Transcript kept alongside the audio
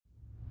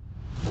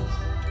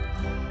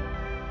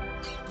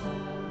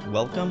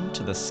Welcome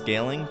to the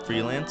Scaling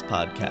Freelance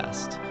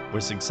Podcast,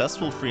 where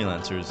successful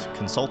freelancers,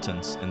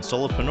 consultants, and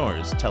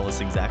solopreneurs tell us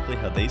exactly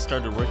how they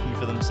started working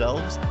for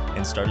themselves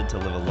and started to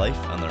live a life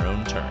on their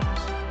own terms.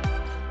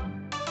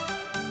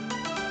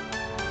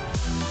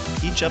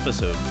 Each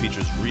episode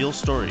features real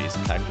stories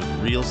packed with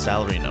real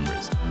salary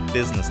numbers,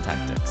 business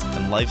tactics,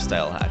 and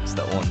lifestyle hacks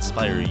that will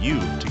inspire you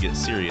to get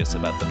serious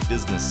about the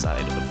business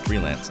side of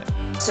freelancing.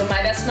 So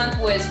my best month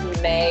was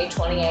May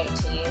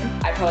 2018.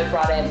 I probably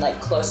brought in like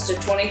close to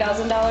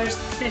 $20,000.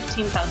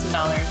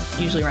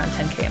 $15,000, usually around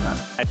 $10K a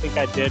month. I think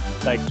I did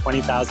like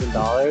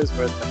 $20,000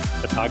 worth of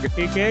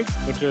photography gigs,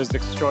 which was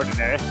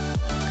extraordinary.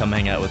 Come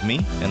hang out with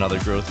me and other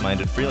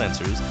growth-minded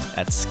freelancers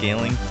at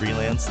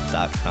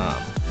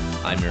scalingfreelance.com.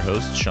 I'm your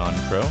host, Sean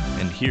Crow,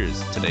 and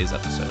here's today's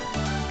episode.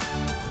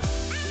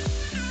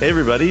 Hey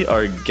everybody,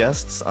 our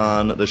guests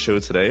on the show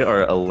today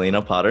are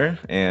Elena Potter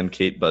and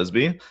Kate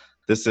Busby.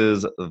 This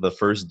is the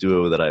first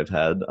duo that I've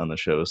had on the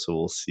show, so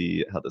we'll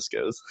see how this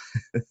goes.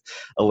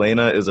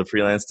 Elena is a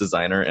freelance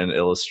designer and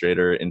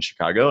illustrator in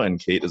Chicago, and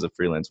Kate is a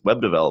freelance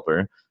web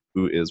developer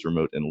who is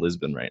remote in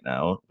Lisbon right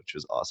now, which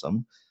is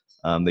awesome.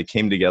 They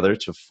came together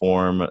to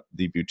form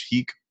the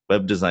boutique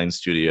web design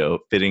studio,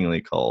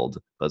 fittingly called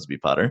Busby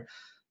Potter.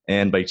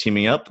 And by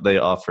teaming up, they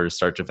offer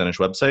start-to-finish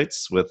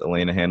websites with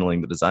Elena handling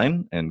the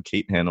design and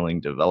Kate handling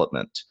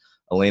development.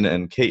 Elena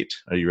and Kate,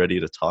 are you ready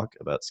to talk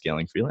about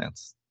scaling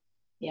freelance?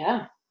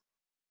 Yeah.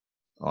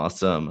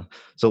 Awesome.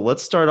 So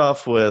let's start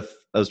off with,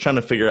 I was trying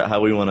to figure out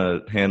how we want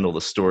to handle the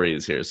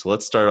stories here. So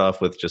let's start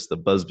off with just the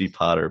Busby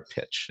Potter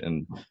pitch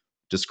and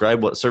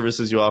describe what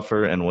services you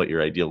offer and what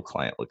your ideal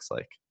client looks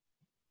like.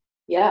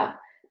 Yeah.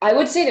 I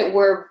would say that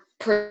we're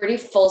pretty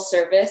full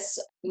service.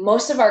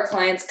 Most of our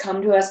clients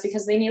come to us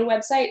because they need a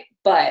website,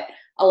 but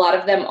a lot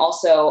of them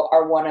also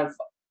are one of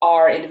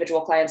our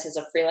individual clients as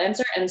a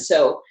freelancer. And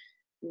so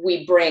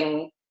we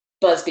bring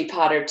Busby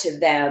Potter to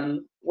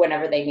them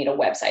whenever they need a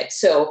website.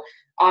 So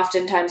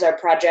oftentimes our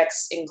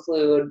projects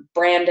include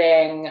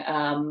branding,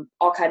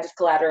 all kinds of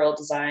collateral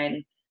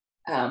design,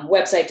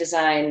 website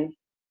design,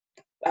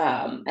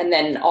 and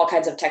then all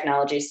kinds of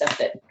technology stuff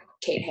that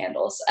Kate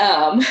handles.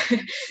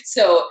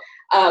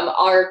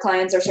 Our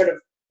clients are sort of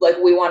like,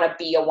 we want to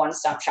be a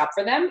one-stop shop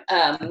for them.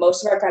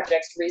 Most of our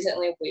projects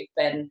recently, we've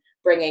been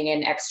bringing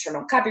in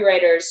external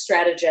copywriters,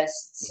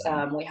 strategists.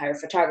 We hire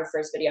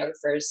photographers,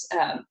 videographers.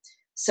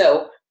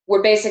 So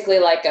we're basically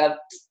like a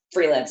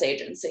freelance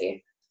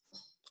agency.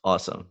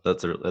 Awesome.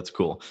 That's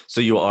cool.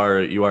 So you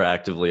are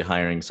actively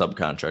hiring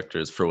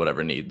subcontractors for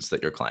whatever needs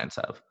that your clients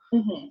have.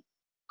 Mm-hmm.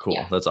 Cool.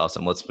 Yeah. That's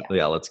awesome. Let's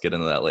get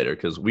into that later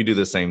because we do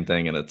the same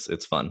thing and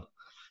it's fun.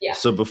 Yeah.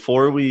 So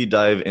before we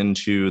dive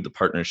into the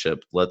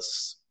partnership,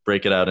 let's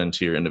break it out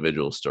into your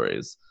individual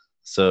stories.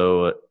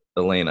 So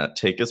Elena,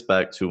 take us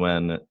back to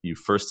when you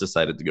first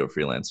decided to go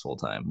freelance full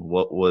time.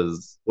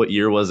 What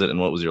year was it and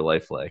what was your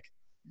life like?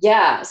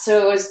 Yeah.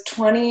 So it was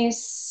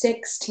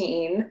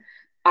 2016.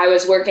 I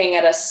was working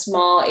at a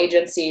small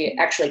agency.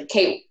 Actually,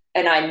 Kate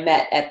and I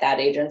met at that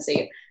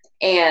agency,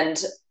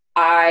 and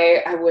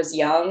I was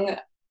young.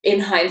 In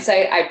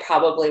hindsight, I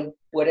probably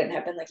wouldn't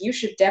have been like, you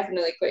should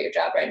definitely quit your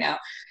job right now.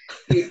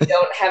 You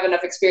don't have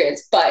enough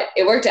experience, but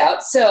it worked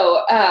out.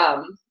 So,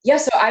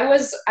 so I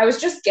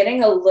was just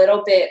getting a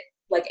little bit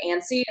like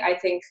antsy. I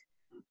think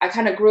I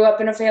kind of grew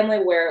up in a family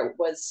where it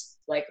was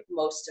like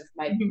most of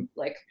my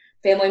like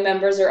family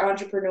members are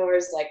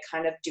entrepreneurs, like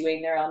kind of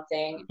doing their own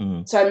thing.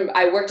 Mm-hmm. So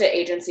I worked at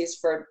agencies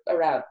for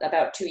around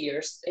about 2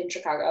 years in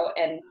Chicago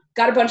and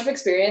got a bunch of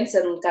experience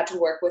and got to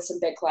work with some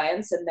big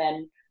clients, and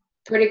then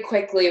pretty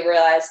quickly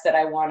realized that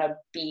I want to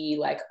be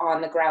like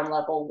on the ground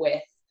level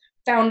with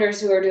founders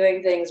who are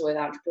doing things, with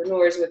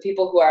entrepreneurs, with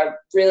people who are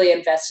really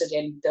invested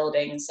in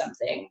building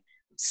something.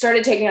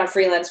 Started taking on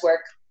freelance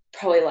work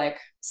probably like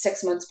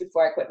 6 months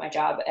before I quit my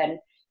job, and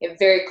it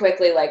very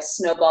quickly like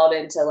snowballed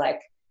into like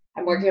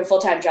I'm working a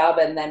full-time job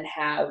and then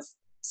have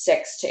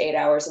 6 to 8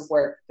 hours of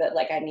work that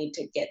like I need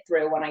to get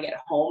through when I get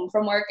home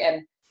from work,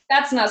 and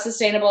that's not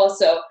sustainable.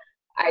 So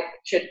I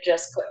should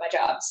just quit my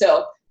job.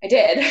 So I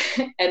did,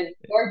 and it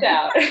worked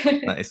out.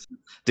 Nice.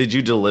 Did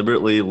you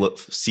deliberately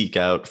seek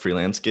out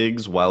freelance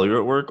gigs while you were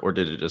at work, or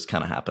did it just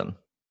kind of happen?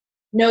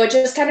 No, it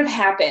just kind of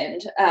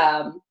happened.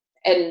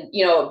 And,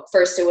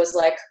 first it was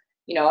like,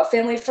 a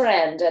family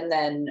friend, and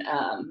then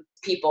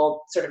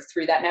people sort of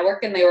through that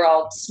network, and they were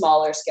all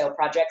smaller scale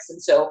projects.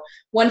 And so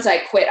once I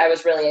quit, I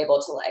was really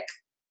able to like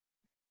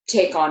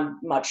take on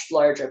much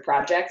larger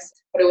projects,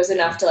 but it was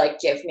enough to like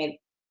give me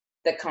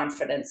the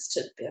confidence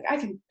to be like, I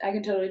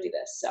can totally do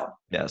this. So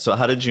yeah. So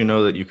how did you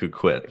know that you could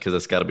quit? Because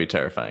it's got to be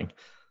terrifying.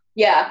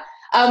 Yeah.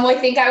 I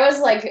think I was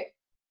like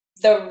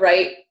the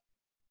right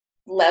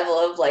level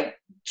of like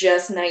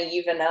just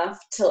naive enough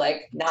to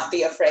like not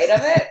be afraid of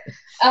it.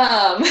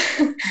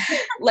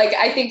 Like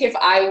I think if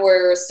I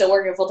were still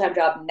working a full-time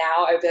job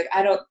now, I'd be like,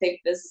 I don't think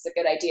this is a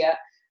good idea.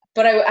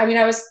 But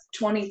I was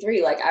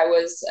 23. Like I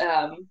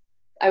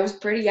was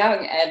pretty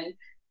young, and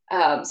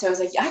so I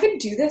was like, yeah, I can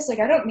do this. Like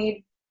I don't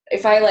need.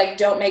 If I like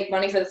don't make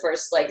money for the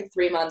first like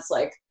 3 months,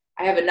 like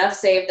I have enough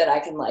saved that I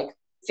can like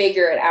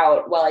figure it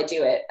out while I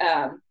do it.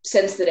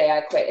 Since the day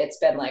I quit, it's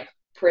been like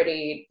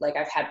pretty, like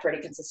I've had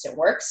pretty consistent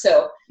work.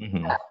 So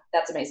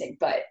that's amazing.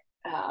 But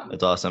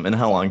that's awesome. And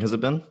how long has it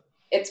been?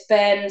 It's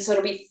been, so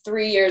it'll be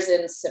 3 years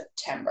in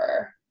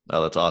September.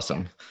 Oh, that's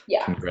awesome.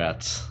 Yeah.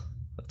 Congrats.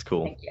 That's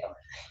cool. Thank you.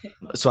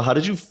 So how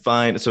did you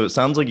find, so it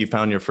sounds like you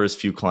found your first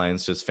few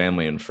clients, just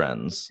family and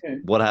friends.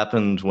 What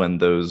happened when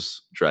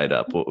those dried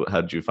up?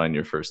 How did you find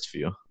your first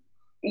few?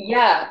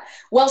 Yeah.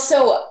 Well,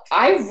 so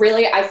I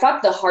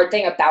thought the hard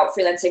thing about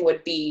freelancing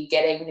would be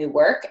getting new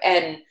work.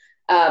 And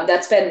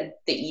that's been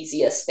the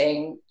easiest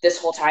thing this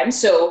whole time.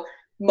 So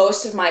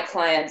most of our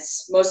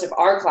clients,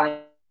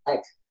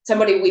 like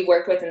somebody we've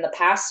worked with in the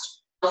past,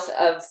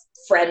 of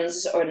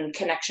friends and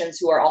connections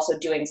who are also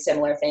doing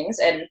similar things.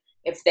 And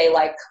if they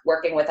like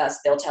working with us,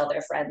 they'll tell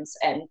their friends.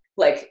 And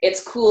like,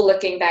 it's cool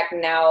looking back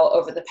now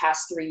over the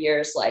past 3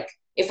 years. Like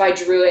if I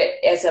drew it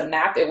as a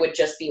map, it would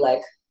just be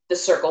like the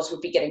circles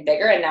would be getting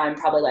bigger. And now I'm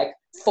probably like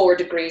 4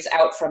 degrees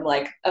out from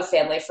like a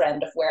family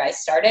friend of where I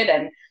started.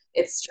 And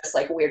it's just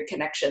like weird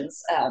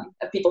connections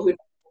of people that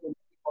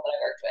I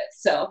worked with.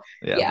 So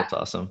yeah, that's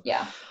awesome.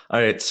 Yeah.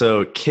 All right.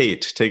 So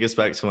Kate, take us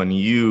back to when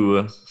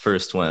you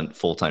first went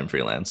full-time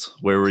freelance.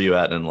 Where were you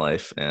at in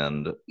life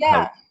and how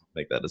did you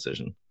make that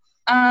decision?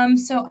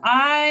 So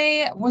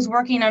I was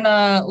working at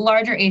a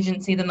larger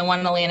agency than the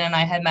one Elena and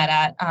I had met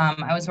at.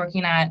 I was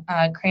working at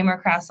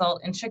Kramer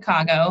Krasselt in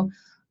Chicago,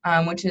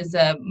 which is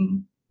a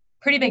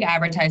pretty big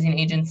advertising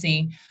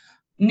agency.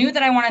 Knew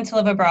that I wanted to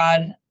live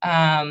abroad.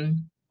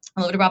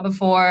 I lived abroad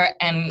before,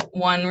 and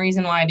one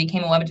reason why I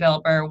became a web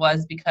developer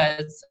was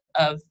because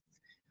of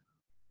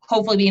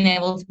hopefully being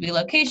able to be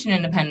location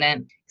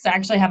independent. Because I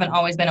actually haven't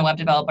always been a web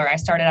developer. I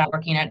started out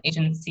working at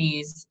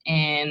agencies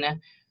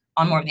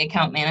on more of the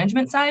account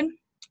management side,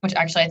 which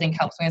actually I think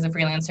helps me as a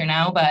freelancer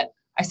now. But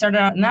I started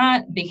out in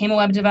that, became a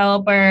web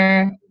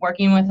developer.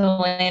 Working with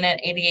Elena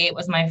at 88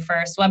 was my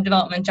first web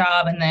development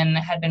job, and then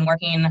had been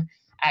working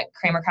at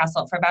Kramer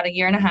Krasselt for about 1.5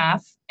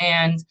 years.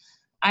 And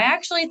I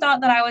actually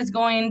thought that I was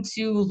going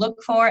to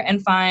look for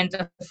and find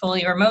a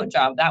fully remote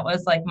job. That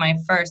was like my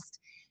first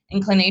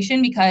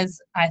inclination,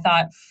 because I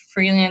thought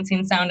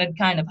freelancing sounded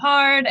kind of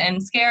hard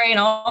and scary and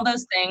all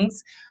those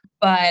things.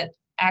 But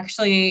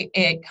actually,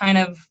 it kind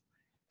of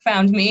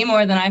found me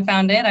more than I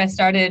found it. I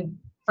started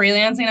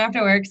freelancing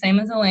after work, same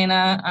as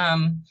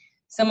Elena.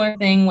 Similar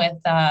thing with,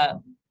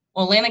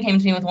 Elena came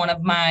to me with one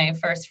of my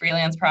first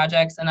freelance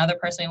projects. Another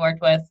person we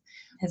worked with,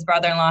 his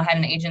brother-in-law had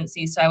an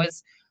agency. So I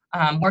was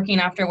working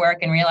after work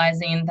and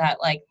realizing that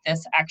like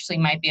this actually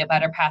might be a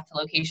better path to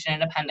location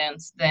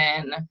independence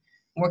than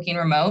working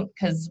remote,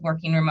 because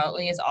working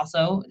remotely is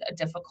also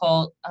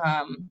difficult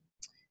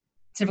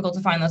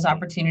to find those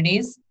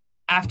opportunities.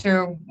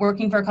 After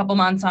working for a couple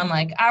months on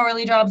like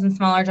hourly jobs and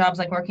smaller jobs,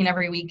 like working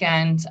every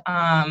weekend,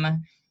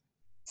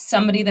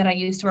 somebody that I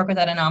used to work with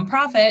at a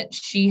nonprofit,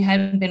 she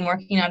had been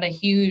working at a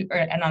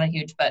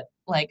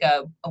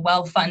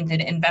well-funded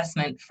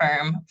investment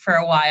firm for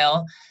a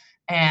while,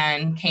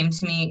 and came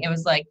to me. It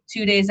was like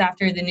 2 days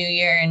after the new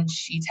year, and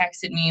she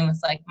texted me and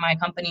was like, "My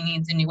company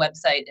needs a new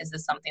website. Is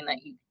this something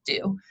that you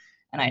do?"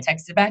 And I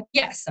texted back,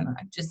 "Yes." And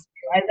I just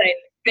realized I'd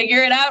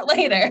figure it out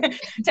later.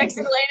 Texted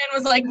Elena and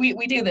was like,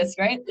 we do this,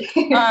 right?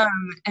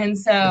 And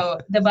so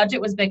the budget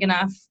was big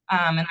enough,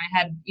 and I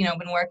had,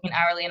 been working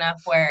hourly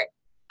enough where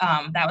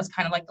that was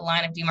kind of like the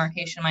line of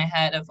demarcation in my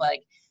head of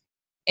like,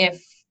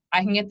 if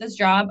I can get this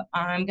job,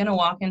 I'm going to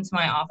walk into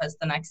my office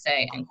the next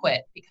day and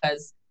quit,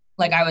 because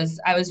like I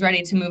was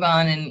ready to move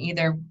on and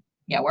either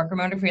work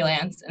remote or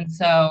freelance. And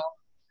so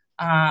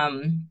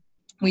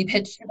we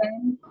pitched to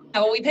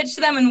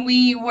them, and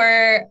we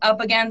were up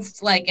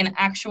against like an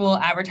actual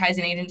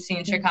advertising agency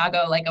in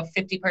Chicago, like a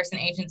 50-person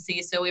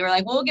agency. So we were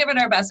like, we'll give it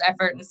our best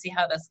effort and see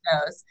how this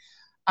goes.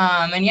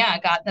 And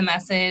got the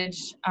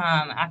message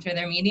after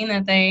their meeting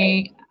that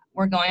they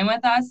were going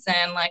with us.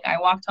 And like, I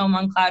walked home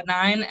on cloud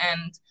 9,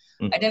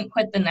 and I didn't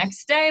quit the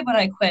next day, but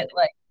I quit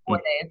like 4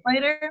 days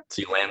later.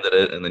 So you landed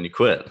it and then you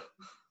quit.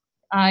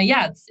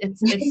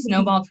 It's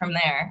snowballed from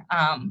there.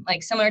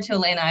 Like similar to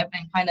Elena, I've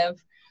been kind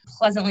of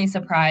pleasantly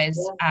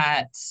surprised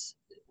at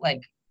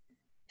like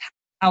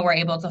how we're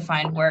able to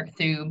find work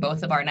through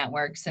both of our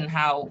networks, and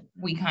how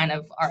we kind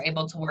of are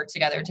able to work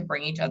together to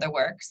bring each other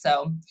work.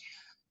 So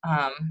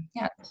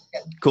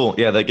cool.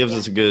 Yeah, that gives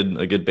us a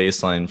good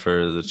baseline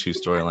for the two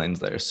storylines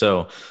there.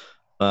 So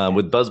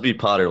with Busby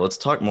Potter, let's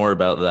talk more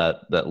about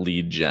that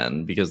lead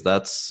gen, because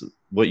that's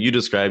what you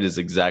described is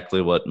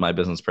exactly what my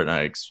business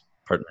partner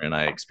and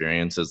I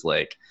experience. Is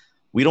like,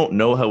 we don't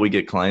know how we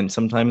get clients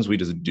sometimes, we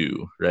just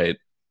do, right?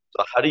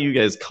 So how do you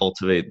guys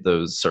cultivate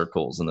those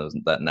circles and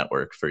that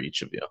network for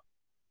each of you?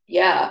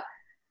 Yeah,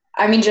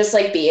 I mean, just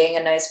like being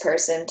a nice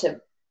person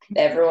to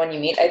everyone you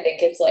meet. I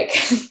think it's like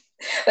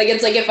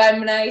it's like if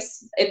I'm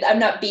nice, I'm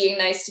not being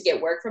nice to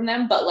get work from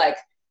them, but like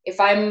if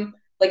I'm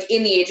like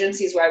in the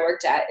agencies where I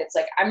worked at, it's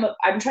like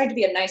I'm trying to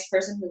be a nice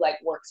person who like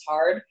works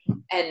hard,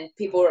 and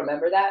people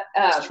remember that.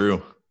 It's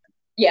true.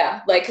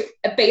 Yeah, like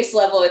at base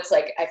level, it's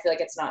like I feel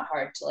like it's not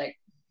hard to like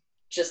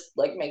just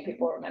like make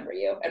people remember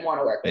you and want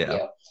to work with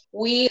Yeah.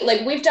 you.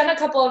 We've done a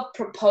couple of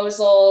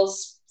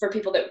proposals for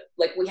people that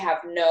like we have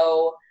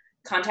no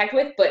contact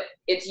with, but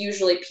it's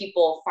usually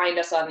people find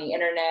us on the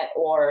internet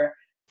or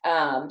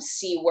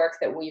see work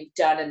that we've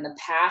done in the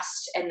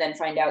past and then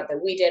find out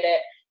that we did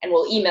it and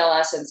will email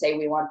us and say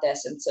we want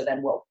this, and so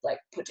then we'll like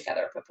put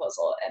together a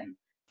proposal. And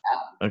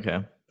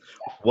Okay.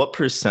 What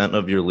percent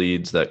of your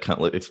leads that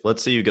if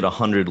let's say you get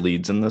 100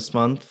 leads in this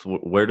month,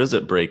 where does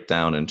it break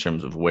down in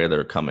terms of where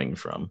they're coming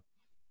from?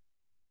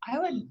 I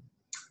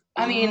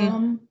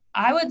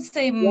would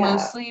say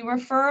mostly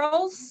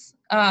referrals.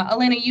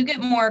 Elena, you get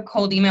more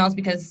cold emails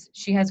because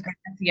she has great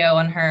SEO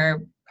on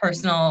her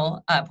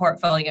personal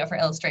portfolio for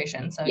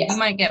illustration. So you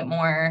might get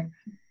more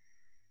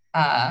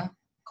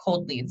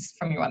cold leads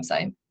from your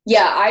website.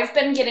 Yeah, I've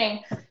been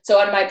getting, so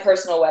on my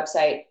personal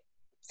website,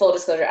 full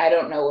disclosure, I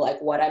don't know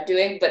like what I'm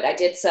doing, but I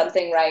did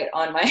something right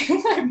on my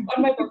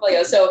on my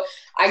portfolio. So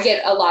I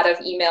get a lot of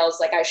emails,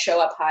 like I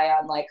show up high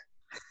on like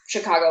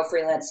Chicago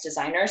freelance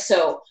designer.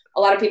 So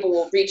a lot of people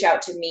will reach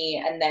out to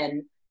me and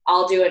then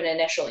I'll do an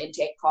initial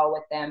intake call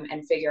with them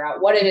and figure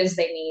out what it is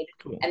they need.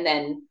 Cool. And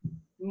then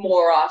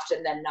more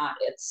often than not,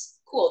 it's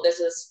cool. This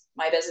is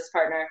my business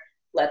partner.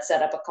 Let's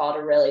set up a call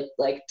to really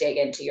like dig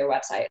into your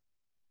website.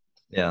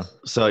 Yeah.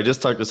 So I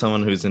just talked to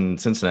someone who's in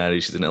Cincinnati.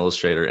 She's an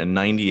illustrator, and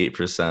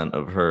 98%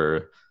 of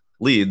her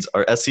leads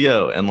are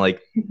SEO. And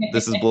like,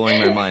 this is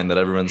blowing my mind that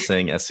everyone's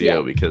saying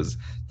SEO because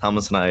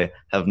Thomas and I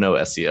have no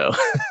SEO.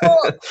 Well,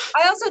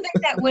 I also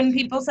think that when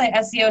people say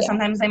SEO,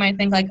 sometimes they might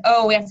think like,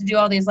 oh, we have to do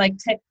all these like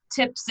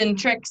tips and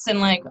tricks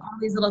and like all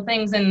these little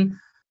things. And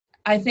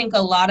I think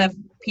a lot of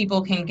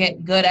people can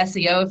get good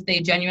SEO if they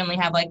genuinely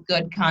have like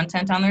good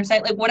content on their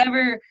site. Like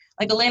whatever,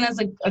 like Elena's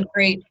a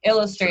great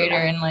illustrator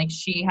and like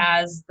she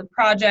has the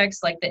projects,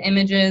 like the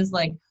images,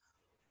 like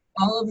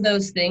all of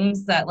those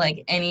things that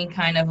like any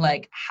kind of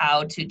like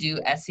how to do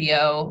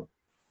SEO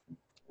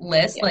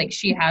list, like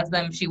she has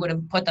them, she would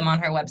have put them on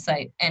her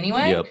website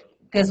anyway. Yep.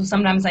 Because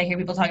sometimes I hear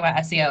people talk about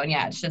SEO and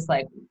it's just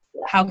like,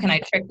 how can I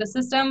trick the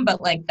system?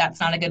 But like, that's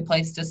not a good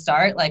place to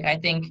start. Like, I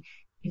think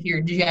if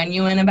you're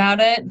genuine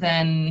about it,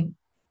 then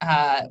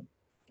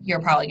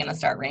you're probably going to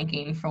start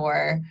ranking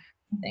for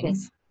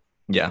things.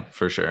 Yeah,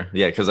 for sure.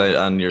 Yeah, because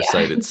on your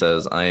site, it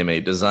says, I am a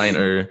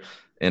designer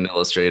and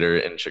illustrator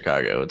in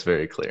Chicago. It's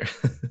very clear.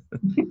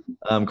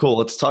 Cool.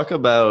 Let's talk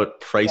about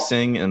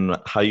pricing and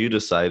how you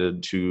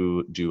decided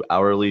to do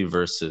hourly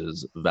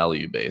versus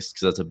value-based,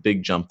 because that's a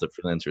big jump that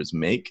freelancers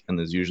make. And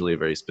there's usually a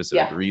very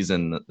specific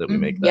reason that we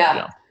make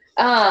that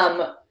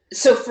jump.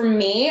 So for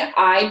me,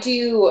 I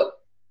do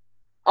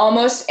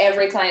almost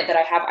every client that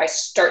I have, I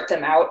start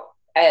them out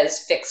as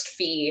fixed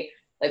fee.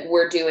 Like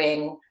we're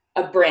doing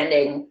a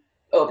branding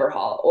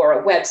overhaul or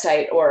a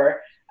website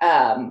or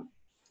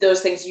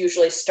those things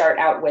usually start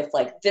out with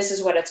like, this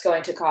is what it's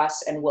going to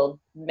cost and we'll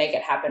make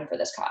it happen for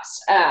this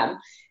cost.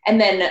 And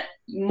then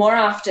more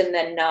often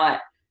than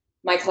not,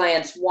 my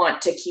clients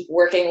want to keep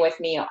working with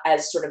me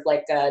as sort of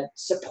like a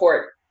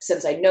support,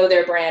 since I know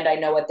their brand, I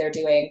know what they're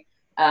doing,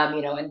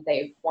 and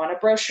they want a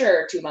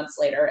brochure 2 months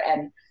later.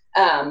 And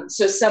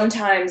so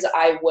sometimes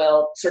I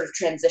will sort of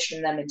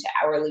transition them into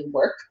hourly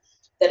work.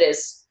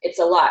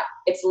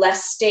 It's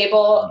less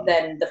stable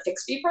than the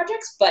fixed fee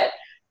projects, but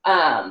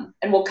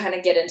and we'll kind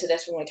of get into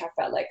this when we talk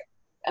about like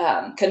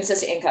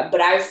consistent income,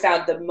 but I've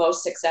found the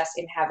most success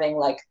in having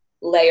like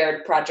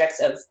layered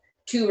projects of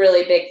 2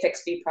 really big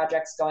fixed fee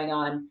projects going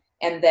on,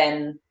 and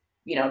then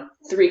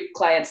 3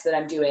 clients that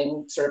I'm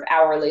doing sort of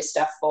hourly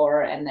stuff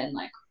for, and then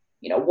like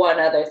one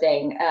other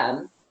thing.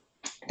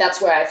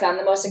 That's where I found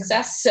the most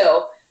success.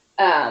 So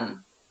I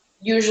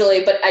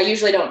usually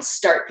don't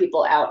start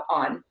people out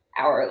on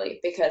hourly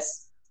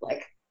because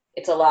like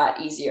it's a lot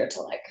easier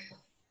to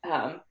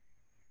like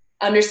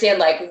understand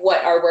like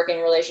what our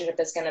working relationship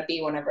is going to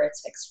be whenever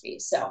it's fixed fee.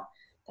 So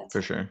that's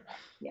for sure.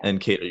 Yeah. And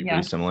Kate, are you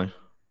pretty similar?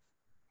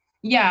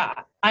 Yeah,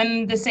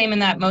 I'm the same in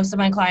that most of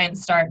my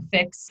clients start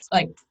fixed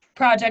like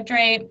project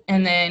rate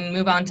and then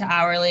move on to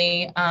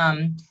hourly.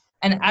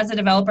 And as a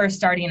developer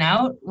starting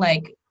out,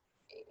 like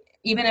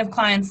even if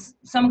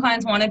some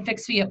clients wanted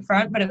fixed fee up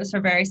front, but it was for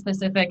very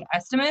specific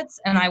estimates,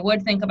 and I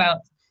would think about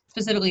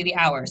specifically the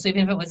hours. So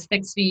even if it was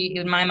fixed fee,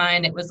 in my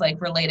mind, it was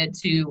like related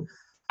to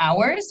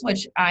hours,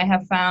 which I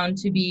have found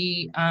to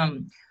be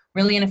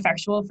really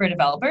ineffectual for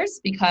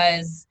developers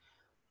because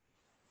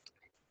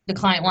the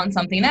client wants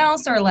something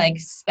else or like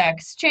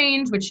specs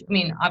change, which I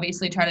mean,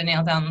 obviously try to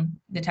nail down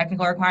the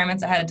technical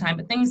requirements ahead of time,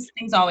 but things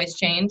always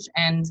change.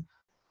 And,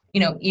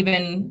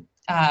 even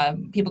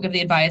people give the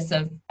advice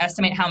of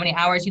estimate how many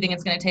hours you think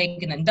it's going to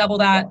take and then double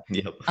that.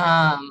 Yep.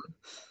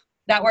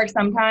 That works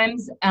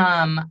sometimes.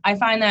 I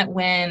find that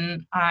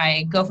when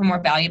I go for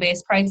more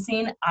value-based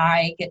pricing,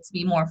 I get to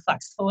be more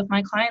flexible with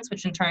my clients,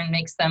 which in turn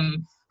makes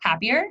them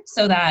happier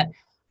so that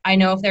I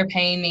know if they're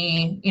paying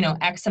me,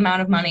 X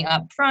amount of money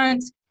up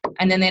front,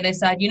 and then they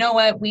decide, you know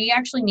what, we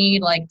actually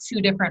need like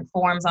 2 different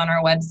forms on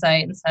our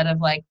website instead of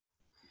like,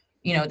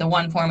 the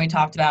one form we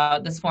talked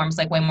about, this form's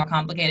like way more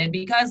complicated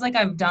because like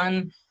I've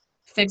done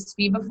fixed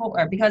fee before,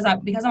 or because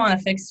I'm on a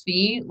fixed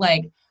fee,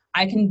 like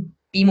I can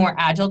be more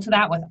agile to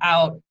that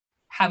without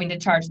having to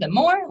charge them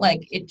more.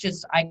 Like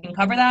I can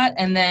cover that.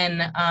 And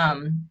then, I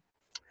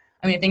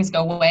mean, if things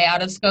go way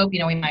out of scope,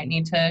 we might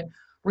need to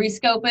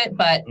rescope it,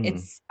 but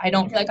I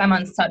don't feel like I'm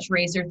on such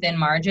razor thin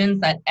margins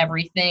that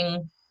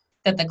everything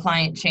that the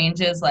client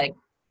changes, like,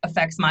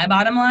 affects my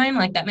bottom line.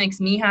 Like, that makes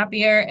me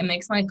happier. It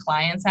makes my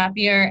clients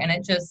happier. And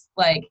it just,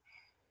 like,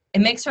 it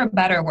makes for a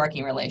better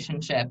working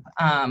relationship.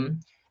 And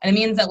it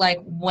means that, like,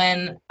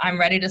 when I'm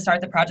ready to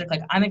start the project,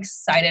 like, I'm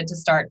excited to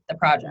start the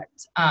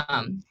project.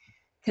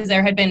 Because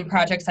there had been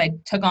projects I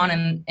took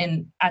on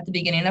in at the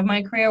beginning of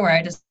my career where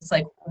I just,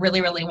 like,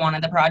 really, really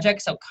wanted the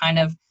project. So kind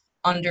of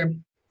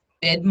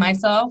underbid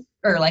myself,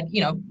 or, like,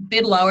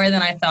 bid lower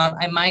than I thought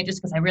I might,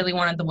 just because I really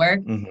wanted the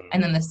work.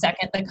 And then the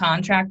second the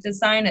contract is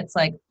signed, it's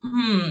like,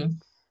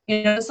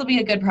 this will be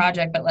a good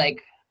project, but,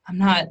 like,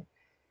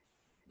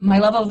 my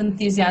level of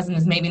enthusiasm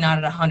is maybe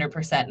not at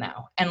 100%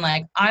 now. And,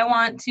 like, I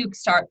want to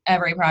start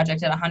every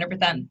project at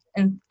 100%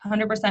 and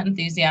 100%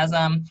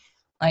 enthusiasm,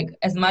 like,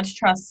 as much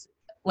trust,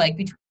 like,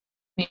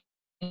 between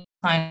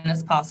client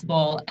as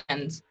possible,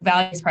 and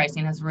values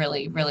pricing has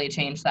really, really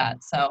changed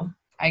that. So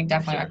I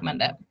definitely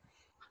recommend it.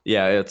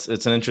 Yeah, it's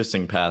an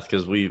interesting path,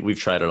 because we've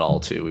tried it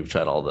all too. We've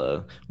tried all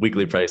the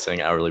weekly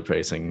pricing, hourly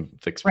pricing,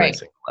 fixed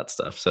pricing, all that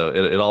stuff. So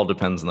it all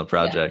depends on the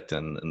project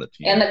and the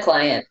team. And the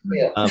client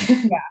too.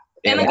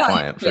 And the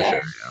client for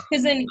sure.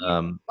 Because then,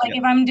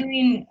 if I'm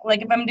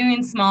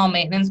doing small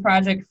maintenance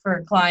project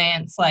for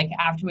clients, like,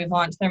 after we've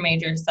launched their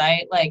major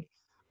site, like,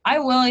 I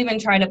will even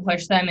try to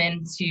push them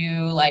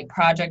into, like,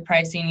 project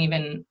pricing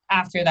even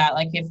after that.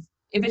 Like, if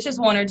it's just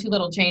one or two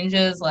little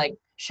changes, like,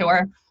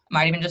 sure, I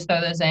might even just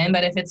throw those in.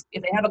 But if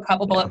they have a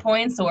couple bullet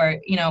points, or,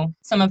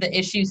 some of the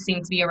issues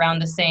seem to be around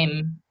the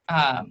same,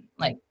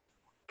 like,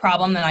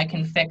 problem that I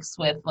can fix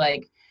with,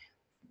 like,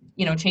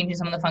 changing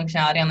some of the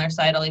functionality on their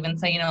site, I'll even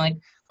say, like,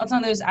 let's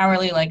not those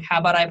hourly, like, how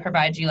about I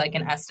provide you, like,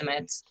 an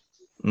estimate?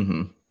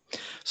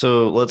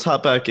 So let's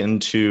hop back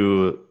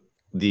into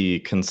the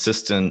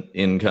consistent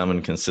income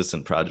and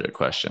consistent project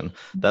question.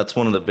 That's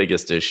one of the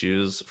biggest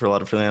issues for a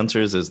lot of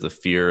freelancers, is the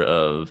fear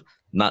of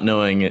not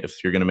knowing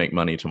if you're going to make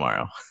money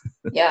tomorrow.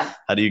 Yeah.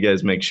 How do you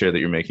guys make sure that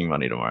you're making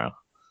money tomorrow?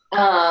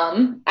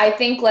 I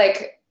think,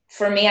 like,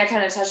 for me, I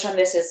kind of touched on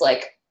this, is,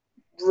 like,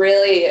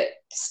 really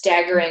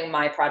staggering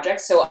my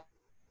projects. So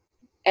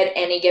at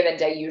any given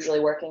day,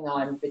 usually working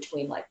on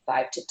between, like,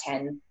 5 to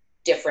 10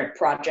 different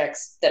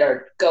projects that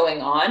are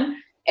going on.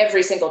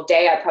 Every single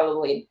day, I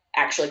probably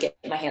actually get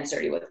my hands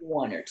dirty with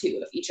one or two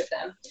of each of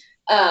them.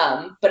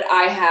 But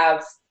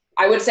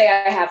I would say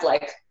I have,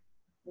 like,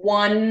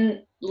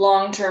 one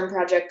long-term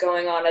project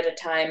going on at a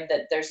time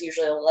that there's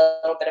usually a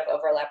little bit of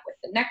overlap with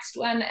the next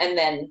one. And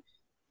then,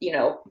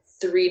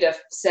 3 to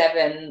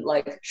 7,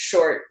 like,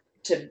 short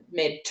to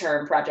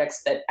mid-term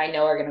projects that I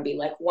know are going to be,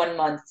 like, 1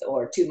 month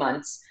or 2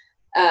 months.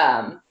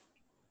 And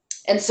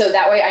so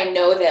that way I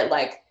know that,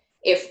 like,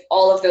 if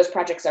all of those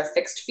projects are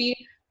fixed fee,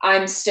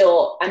 I'm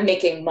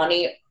making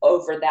money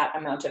over that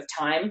amount of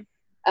time.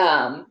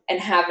 And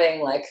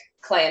having, like,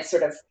 clients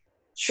sort of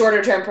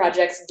shorter term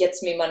projects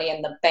gets me money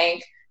in the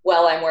bank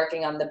while I'm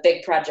working on the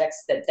big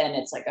projects that then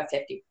it's like a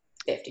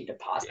 50-50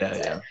 deposit.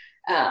 Okay.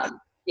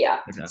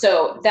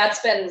 So that's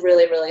been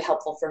really, really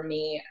helpful for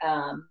me.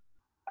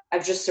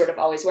 I've just sort of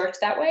always worked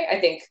that way. I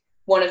think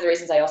one of the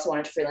reasons I also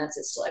wanted to freelance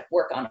is to, like,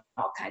 work on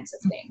all kinds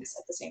of things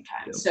at the same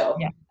time. So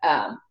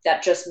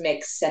that just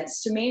makes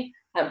sense to me.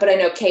 But I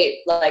know, Kate,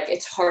 like,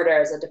 it's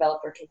harder as a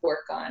developer to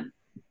work on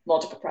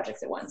multiple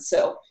projects at once.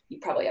 So you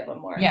probably have a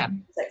more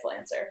insightful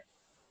answer.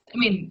 I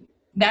mean,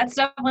 that's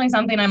definitely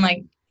something I'm,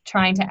 like,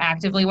 trying to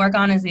actively work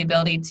on, is the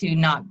ability to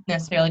not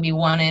necessarily be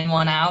one in,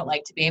 one out,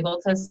 like, to be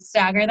able to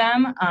stagger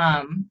them.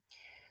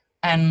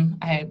 And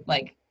I,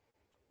 like,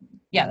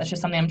 that's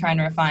just something I'm trying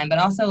to refine. But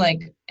also,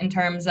 like, in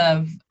terms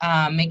of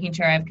making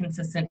sure I have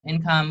consistent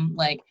income,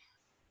 like,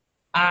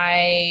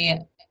 I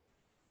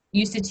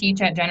used to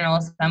teach at General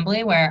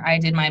Assembly, where I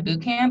did my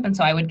boot camp. And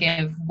so I would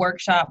give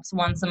workshops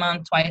once a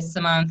month, twice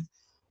a month,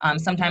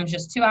 sometimes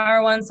just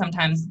 2-hour ones,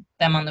 sometimes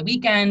them on the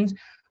weekend,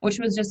 which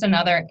was just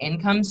another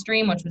income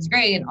stream, which was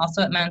great. And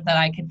also it meant that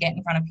I could get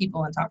in front of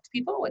people and talk to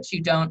people, which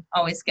you don't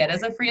always get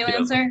as a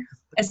freelancer,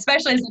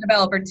 especially as a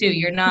developer too.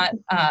 You're not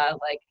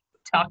like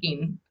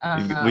talking.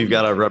 We've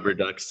got our rubber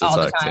ducks to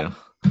talk to.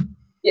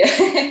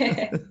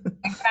 Yeah.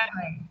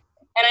 Exactly.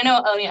 And I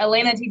know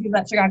Elena teaches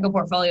at Chicago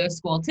Portfolio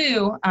School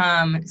too.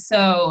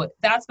 So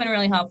that's been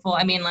really helpful.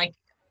 I mean, like,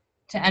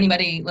 to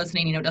anybody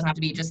listening, it doesn't have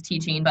to be just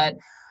teaching, but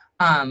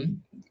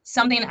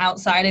something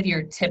outside of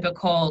your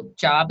typical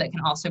job that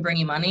can also bring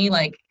you money,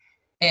 like,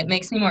 it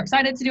makes me more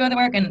excited to do other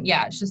work. And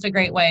it's just a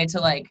great way to,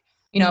 like,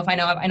 if I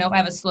know if I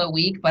have a slow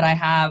week, but I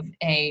have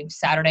a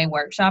Saturday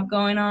workshop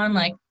going on,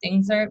 like,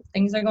 things are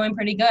going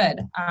pretty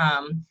good.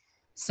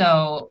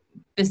 So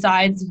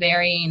besides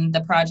varying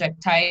the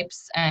project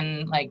types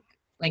and like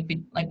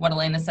what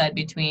Elena said,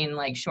 between,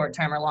 like,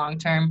 short-term or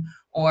long-term,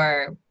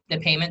 or the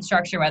payment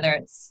structure, whether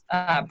it's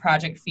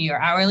project fee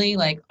or hourly,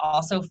 like,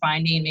 also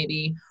finding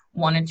maybe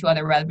 1 or 2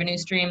 other revenue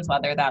streams,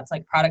 whether that's,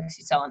 like, products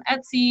you sell on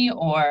Etsy,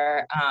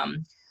 or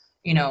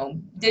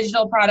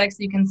digital products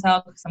you can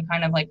sell, some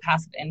kind of like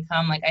passive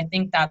income. Like, I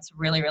think that's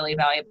really, really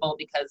valuable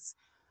because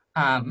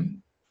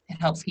it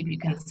helps keep you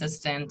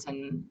consistent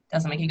and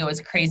doesn't make you go as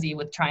crazy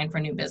with trying for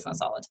new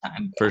business all the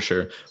time. For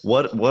sure.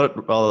 What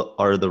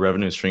are the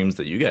revenue streams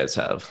that you guys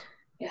have?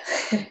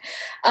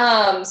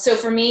 Yeah. So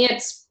for me,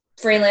 it's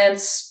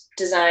freelance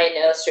design,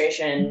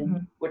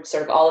 illustration, which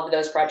sort of all of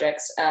those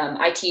projects.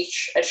 I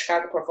teach at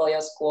Chicago Portfolio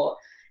School.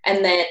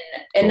 And then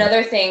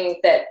another thing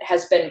that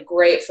has been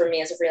great for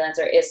me as a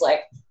freelancer is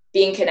like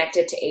being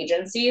connected to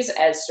agencies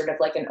as sort of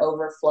like an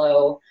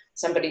overflow,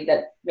 somebody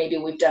that maybe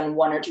we've done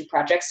 1 or 2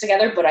 projects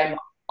together, but I'm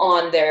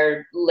on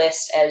their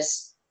list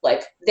as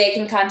like, they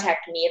can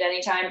contact me at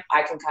any time.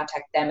 I can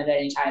contact them at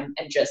any time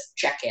and just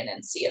check in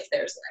and see if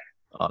there's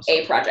like awesome.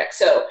 A project.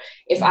 So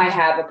if I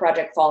have a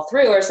project fall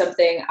through or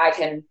something, I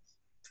can,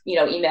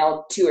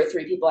 email 2 or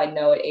 3 people I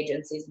know at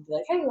agencies and be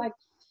like, hey, like,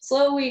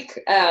 slow week.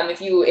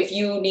 If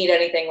you need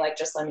anything, like,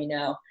 just let me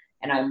know,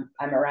 and I'm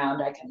around.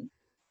 I can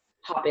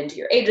hop into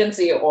your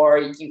agency, or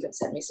you can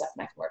send me stuff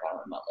and I can work on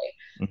it remotely.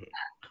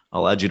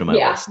 I'll add you to my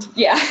list.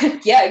 Yeah,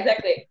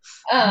 exactly.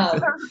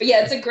 But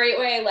yeah, it's a great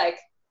way. Like,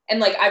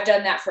 and like I've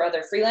done that for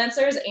other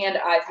freelancers, and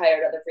I've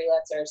hired other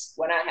freelancers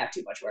when I have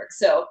too much work.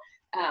 So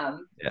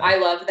I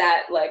love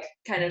that, like,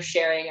 kind of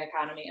sharing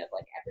economy of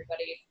like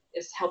everybody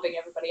is helping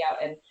everybody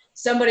out, and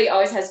somebody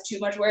always has too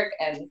much work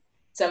and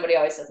somebody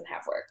always doesn't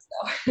have work.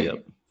 So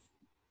yep,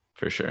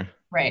 for sure.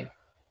 Right.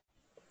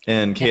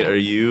 And Kate, are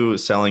you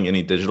selling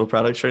any digital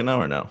products right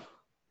now or no?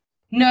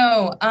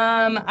 No,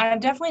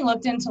 I've definitely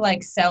looked into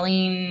like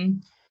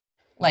selling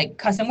like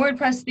custom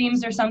WordPress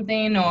themes or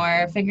something,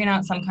 or figuring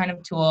out some kind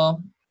of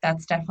tool.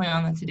 That's definitely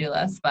on the to-do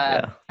list,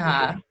 but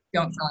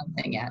don't sell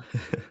anything yet.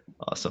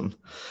 Awesome.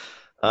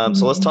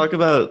 So let's talk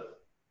about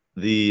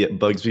the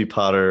Bugsby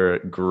Potter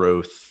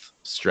growth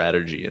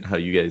strategy and how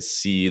you guys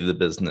see the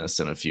business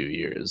in a few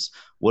years.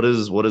 What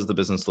does the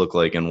business look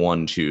like in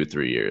 1, 2,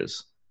 3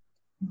 years?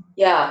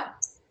 Yeah.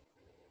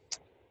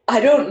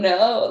 I don't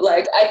know.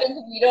 Like, I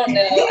think we don't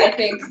know. I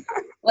think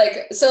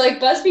like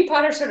Bugsby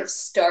Potter sort of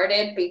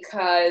started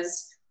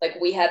because like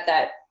we had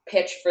that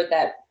pitch for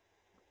that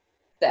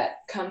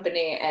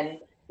company, and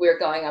we were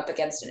going up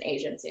against an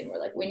agency, and we're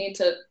like, we need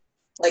to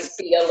like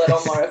be a little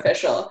more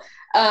official.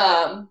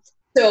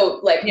 So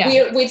like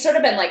we'd sort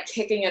of been like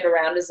kicking it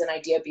around as an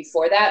idea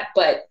before that,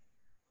 but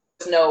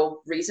there's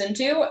no reason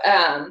to.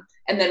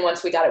 And then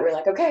once we got it, we're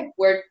like, okay,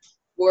 we're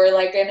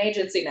like an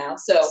agency now.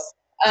 So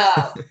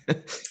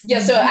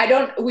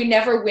so we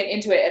never went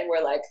into it and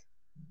we're like,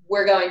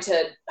 we're going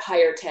to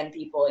hire 10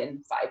 people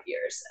in 5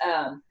 years.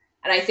 And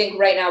I think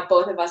right now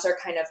both of us are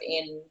kind of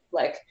in,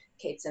 like,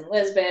 Kate's in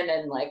Lisbon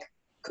and like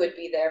could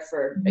be there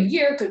for a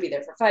year, could be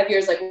there for 5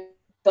 years. Like,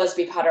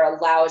 Bugsby Potter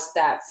allows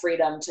that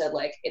freedom to,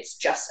 like, it's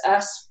just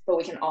us, but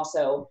we can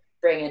also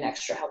bring in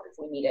extra help if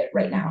we need it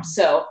right now.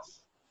 So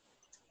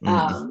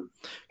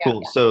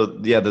cool. So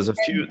there's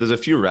a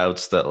few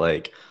routes that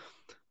like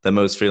that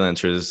most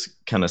freelancers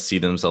kind of see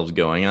themselves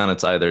going on.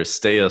 It's either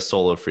stay a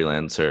solo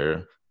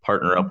freelancer,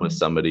 partner up with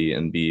somebody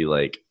and be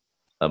like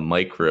a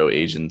micro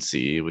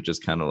agency, which is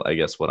kind of, I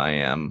guess, what I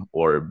am,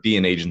 or be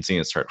an agency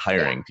and start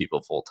hiring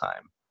people full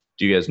time.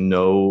 Do you guys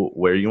know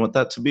where you want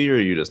that to be, or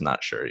are you just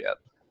not sure yet?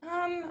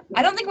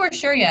 I don't think we're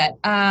sure yet.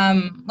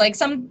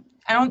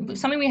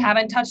 Something we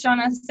haven't touched on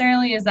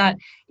necessarily is that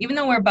even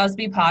though we're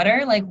Bugsby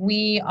Potter, like,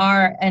 we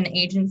are an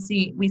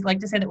agency. We like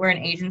to say that we're an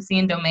agency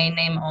in domain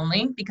name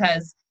only,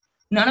 because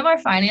none of our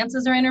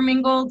finances are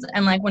intermingled.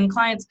 And like when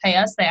clients pay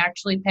us, they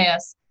actually pay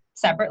us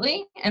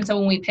separately. And so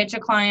when we pitch a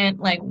client,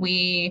 like,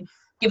 we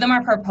give them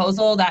our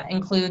proposal that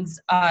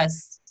includes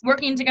us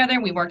working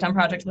together. We worked on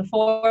projects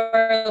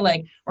before.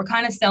 Like, we're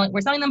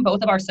selling them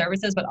both of our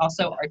services, but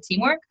also our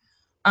teamwork.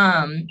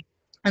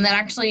 And then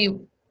actually,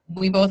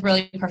 we both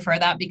really prefer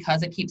that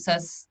because it keeps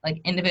us like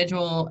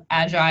individual,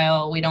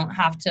 agile. We don't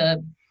have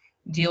to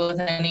deal with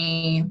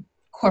any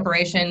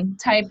corporation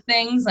type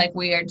things. Like,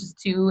 we are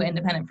just 2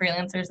 independent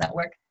freelancers that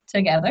work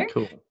together.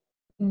 Cool.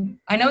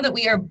 I know that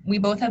we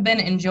both have been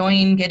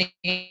enjoying getting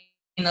a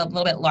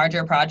little bit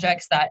larger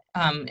projects that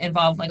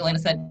involve, like Elena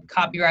said,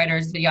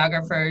 copywriters,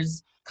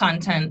 videographers,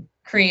 content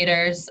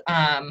creators.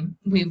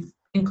 We've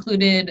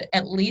included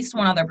at least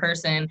one other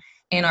person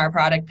in our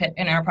project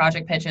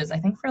pitches, I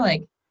think, for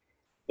like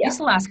at least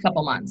the last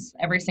couple months.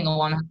 Every single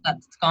one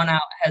that's gone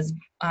out has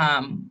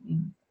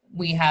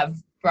we have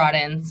brought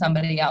in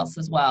somebody else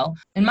as well.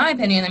 In my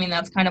opinion, I mean,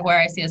 that's kind of where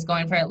I see us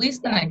going for at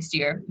least the next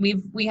year.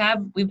 We've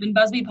been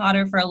Bugsby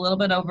Potter for a little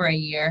bit over a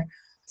year,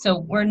 so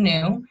we're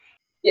new.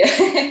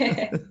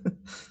 Yeah.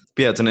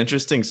 Yeah, it's an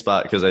interesting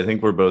spot because I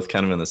think we're both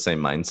kind of in the same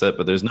mindset,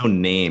 but there's no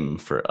name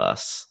for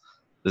us.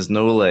 There's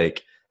no,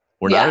 like,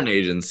 we're not an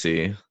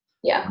agency.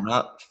 Yeah. We're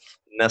not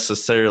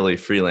necessarily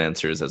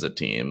freelancers as a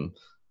team,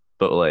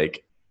 but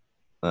like,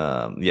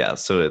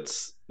 so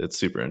it's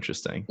super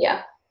interesting.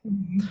 Yeah.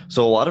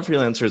 So a lot of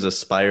freelancers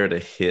aspire to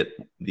hit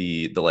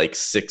the like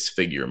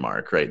 6-figure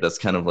mark, right? That's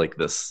kind of like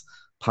this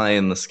pie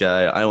in the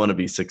sky. I want to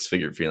be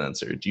 6-figure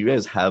freelancer. Do you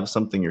guys have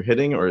something you're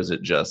hitting, or is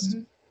it just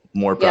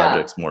more Yeah.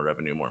 projects, more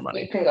revenue, more You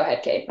money. can go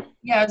ahead, Kate.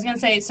 Yeah, I was gonna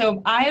say,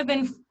 so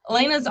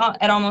Elena's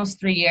at almost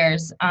 3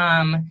 years.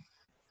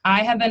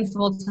 I have been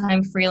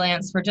full-time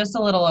freelance for just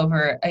a little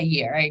over a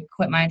year. I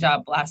quit my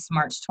job last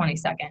March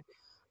 22nd.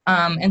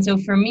 And so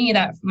for me,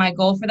 that my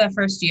goal for that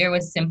first year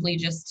was simply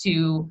just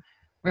to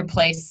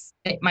replace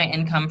my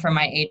income from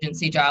my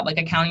agency job, like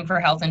accounting for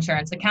health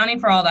insurance,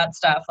 accounting for all that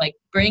stuff, like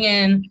bring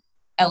in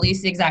at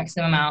least the exact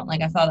same amount.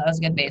 Like I thought that was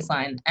a good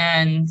baseline.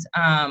 And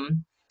I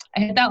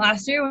hit that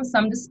last year with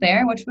some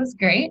despair, which was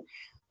great.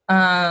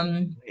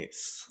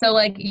 Nice. So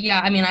like,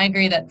 yeah, I mean, I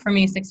agree that for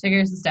me, 6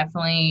 figures is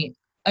definitely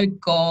a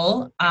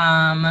goal.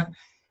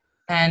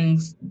 And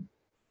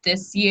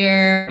this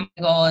year,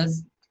 my goal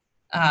is,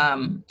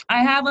 I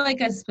have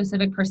like a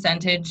specific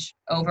percentage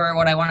over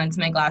what I wanted to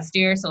make last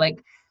year. So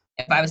like,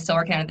 if I was still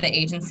working at the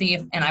agency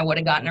and I would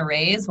have gotten a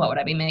raise, what would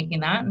I be making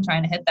that and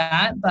trying to hit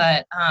that?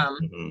 But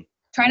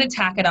trying to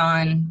tack it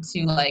on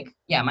to like,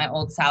 yeah, my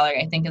old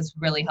salary, I think is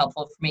really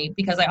helpful for me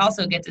because I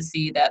also get to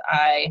see that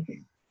I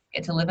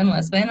get to live in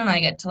Lisbon and I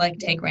get to like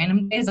take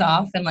random days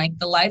off and like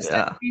the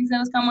lifestyle things that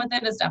has come with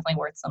it is definitely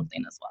worth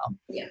something as well.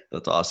 Yeah.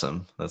 That's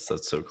awesome. That's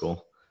so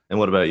cool. And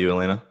what about you,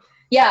 Elena?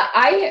 Yeah,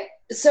 I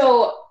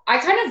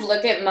kind of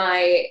look at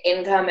my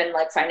income and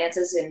like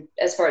finances in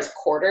as far as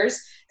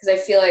quarters because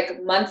I feel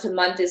like month to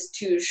month is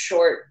too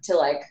short to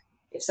like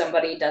if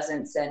somebody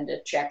doesn't send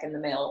a check in the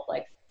mail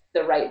like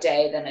the right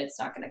day, then it's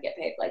not going to get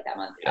paid like that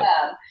month. Yep.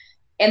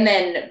 And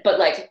then, but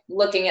like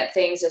looking at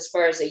things as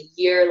far as a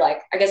year,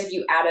 like I guess if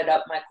you added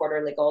up my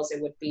quarterly goals,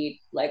 it would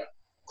be like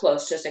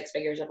close to 6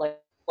 figures of like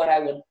what I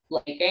would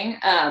liking.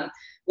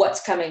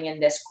 What's coming in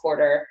this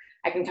quarter,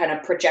 I can kind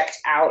of project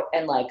out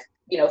and like,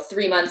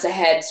 3 months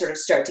ahead, sort of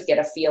start to get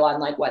a feel on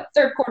like what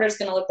third quarter is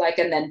going to look like.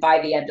 And then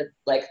by the end of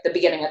like the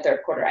beginning of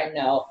third quarter, I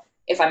know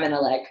if I'm going to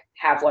like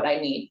have what I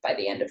need by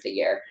the end of the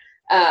year.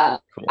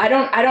 Cool. I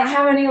don't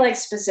have any like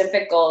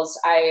specific goals.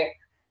 I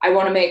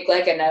want to make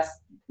like enough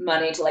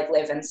money to like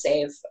live and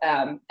save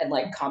and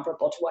like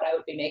comparable to what I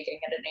would be making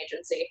at an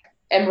agency.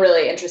 I'm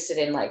really interested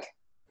in like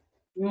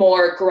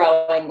more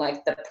growing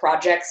like the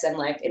projects and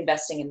like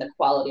investing in the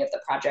quality of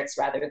the projects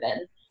rather than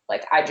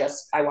like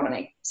I want to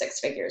make 6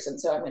 figures and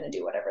so I'm going to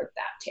do whatever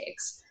that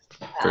takes.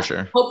 For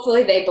sure.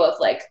 Hopefully they both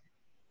like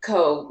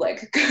grow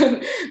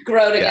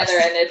together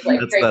and it's like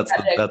great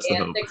project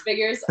and 6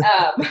 figures,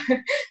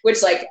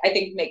 which like I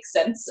think makes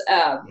sense.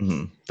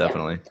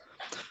 Definitely.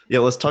 Yeah,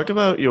 let's talk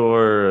about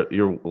your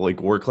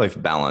like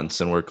work-life balance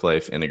and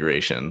work-life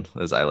integration,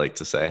 as I like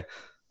to say.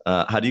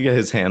 How do you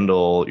guys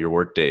handle your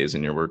work days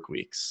and your work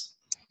weeks?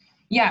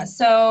 Yeah,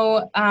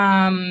 so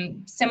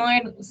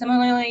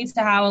similarly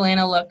to how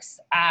Elena looks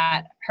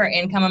at her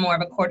income on more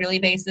of a quarterly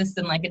basis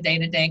than like a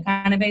day-to-day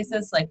kind of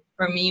basis, like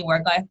for me,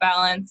 work-life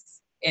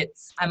balance,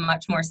 I'm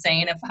much more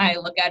sane if I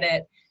look at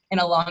it in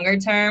a longer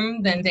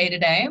term than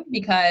day-to-day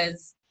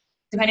because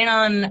depending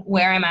on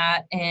where I'm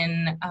at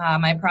in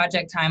my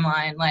project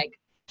timeline, like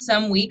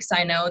some weeks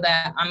I know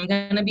that I'm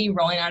going to be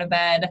rolling out of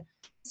bed,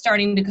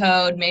 starting to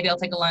code, maybe I'll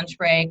take a lunch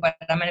break, but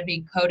I'm going to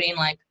be coding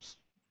like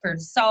for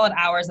solid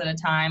hours at a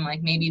time,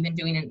 like maybe even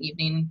doing an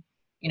evening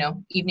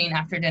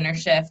after dinner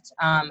shift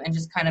and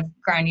just kind of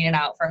grinding it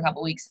out for a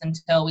couple weeks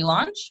until we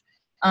launch.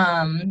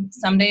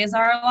 Some days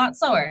are a lot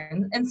slower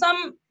and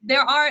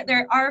there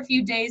are a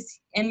few days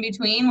in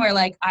between where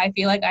like I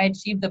feel like I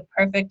achieved the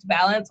perfect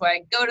balance where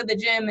I go to the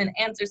gym and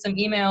answer some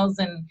emails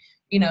and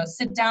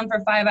sit down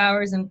for 5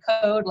 hours and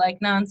code like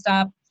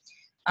nonstop,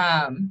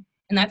 and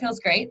that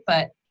feels great,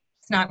 but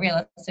it's not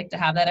realistic to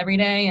have that every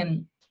day.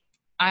 And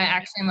I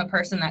actually am a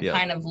person that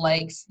kind of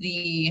likes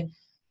the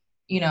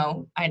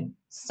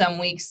some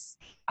weeks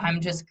I'm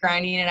just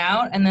grinding it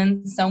out. And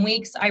then some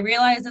weeks I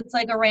realize it's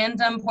like a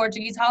random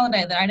Portuguese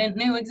holiday that I didn't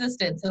know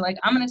existed. So like,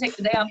 I'm going to take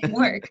the day off from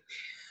work.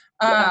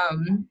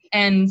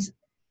 And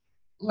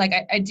like,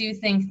 I do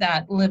think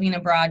that living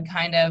abroad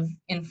kind of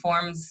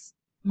informs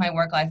my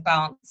work-life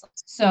balance.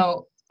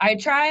 So I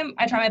try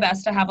my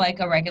best to have like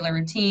a regular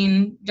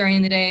routine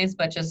during the days,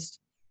 but just,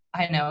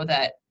 I know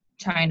that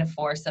trying to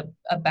force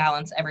a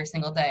balance every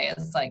single day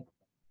is like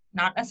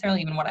not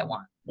necessarily even what I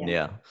want.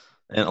 Yeah.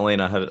 And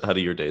Elena, how do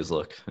your days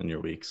look and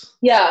your weeks?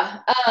 Yeah.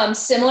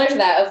 Similar to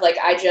that of like,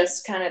 I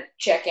just kind of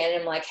check in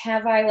and like,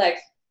 have I like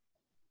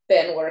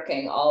been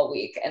working all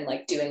week and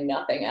like doing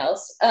nothing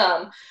else?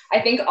 I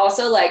think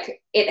also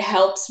like it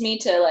helps me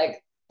to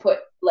like put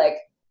like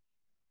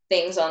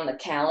things on the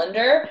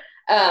calendar.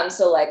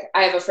 So like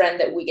I have a friend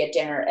that we get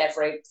dinner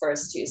every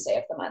first Tuesday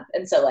of the month.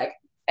 And so like,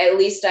 at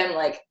least I'm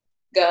like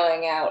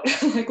going out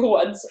like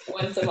once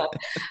a month.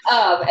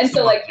 And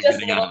so like just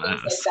little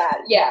things like that.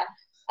 Yeah.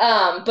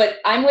 But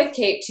I'm with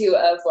Kate too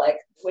of like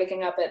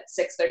waking up at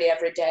 6:30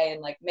 every day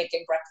and like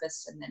making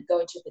breakfast and then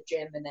going to the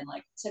gym and then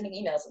like sending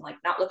emails and like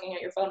not looking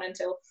at your phone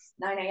until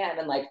 9 a.m.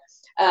 and like,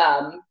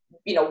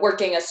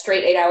 working a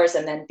straight 8 hours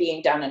and then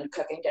being done and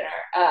cooking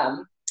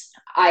dinner.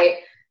 I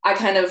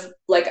kind of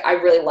like, I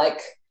really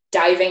like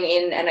diving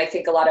in. And I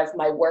think a lot of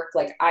my work,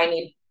 like I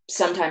need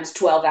sometimes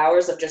 12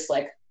 hours of just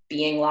like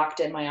being locked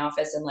in my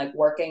office and like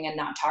working and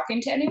not talking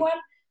to anyone.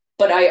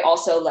 But I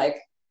also like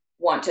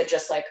want to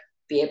just like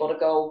be able to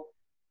go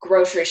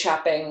grocery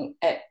shopping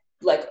at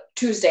like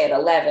Tuesday at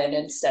 11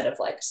 instead of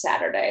like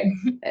Saturday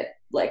at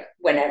like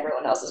when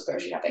everyone else is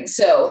grocery shopping.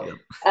 So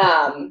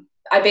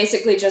I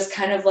basically just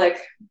kind of like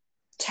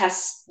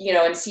test, you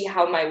know, and see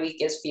how my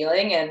week is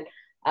feeling. And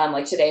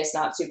like today is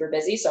not super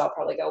busy, so I'll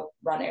probably go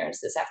run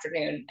errands this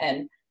afternoon.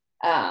 And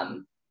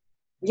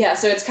yeah,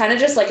 so it's kind of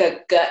just like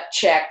a gut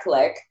check,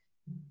 like,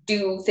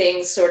 do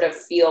things sort of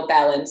feel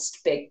balanced,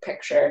 big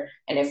picture?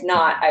 And if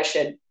not, I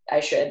should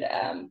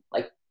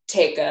like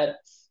take a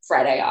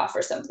Friday off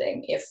or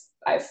something if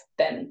I've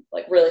been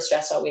like really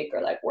stressed all week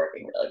or like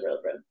working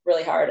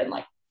really hard and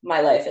like my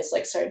life is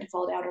like starting to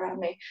fall down around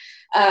me.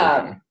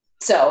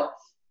 So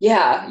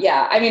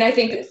yeah. I mean, I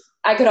think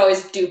I could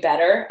always do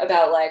better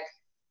about like,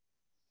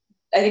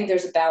 I think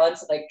there's a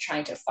balance of like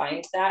trying to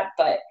find that,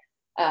 but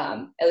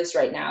at least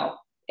right now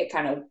it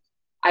kind of,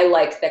 I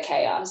like the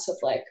chaos of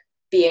like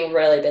being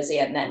really busy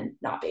and then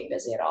not being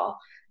busy at all.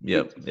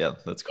 Yep. Yeah,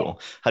 that's cool.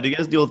 How do you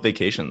guys deal with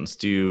vacations?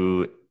 Do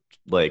you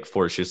like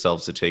force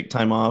yourselves to take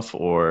time off,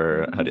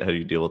 or how do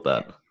you deal with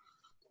that?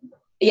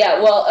 Yeah,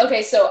 well,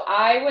 okay, so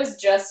I was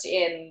just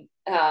in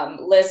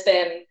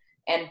Lisbon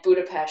and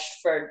Budapest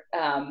for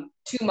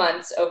 2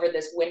 months over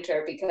this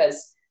winter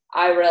because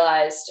I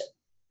realized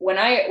when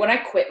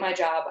I quit my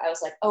job, I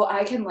was like, oh,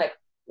 I can like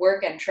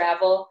work and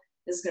travel.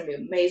 This is gonna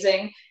be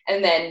amazing.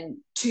 And then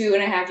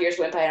 2.5 years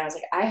went by, and I was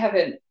like,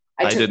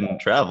 I didn't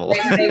travel.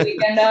 Day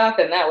weekend off,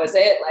 and that was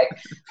it. Like,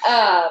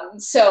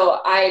 so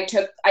I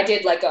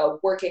did like a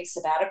working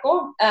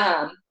sabbatical.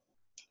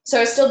 So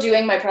I was still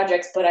doing my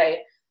projects, but I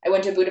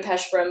went to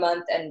Budapest for a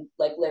month and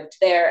like lived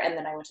there, and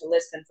then I went to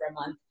Lisbon for a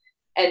month,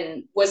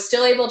 and was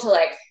still able to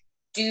like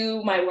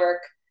do my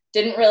work.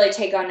 Didn't really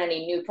take on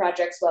any new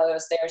projects while I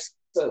was there,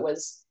 so it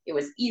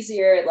was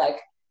easier. Like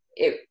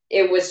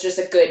it was just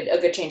a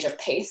good change of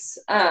pace.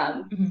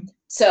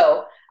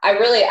 So I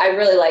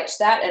really liked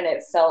that, and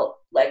it felt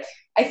like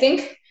I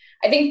think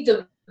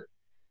the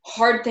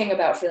hard thing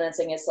about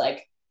freelancing is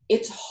like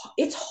it's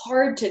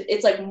hard to,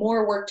 it's like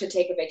more work to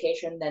take a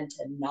vacation than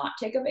to not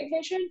take a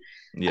vacation.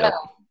 Yeah.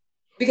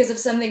 Because if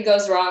something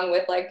goes wrong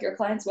with like your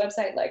client's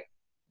website, like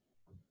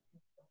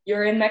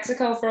you're in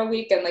Mexico for a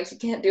week and like you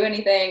can't do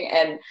anything.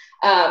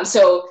 And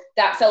so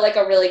that felt like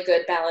a really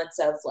good balance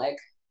of like,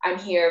 I'm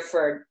here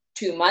for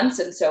 2 months,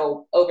 and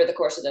so over the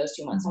course of those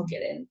 2 months, I'll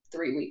get in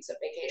 3 weeks of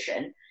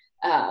vacation.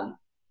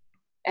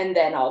 And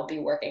then I'll be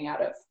working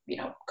out of, you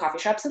know, coffee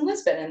shops in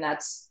Lisbon, and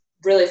that's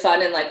really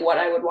fun and like what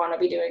I would want to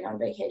be doing on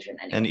vacation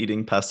anyway. And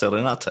eating pastel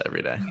de nata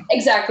every day.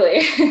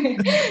 Exactly.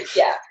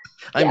 Yeah.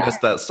 I miss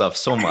that stuff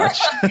so much.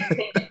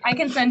 I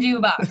can send you a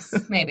box,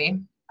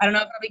 maybe. I don't know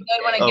if it'll be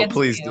good when it gets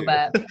to you,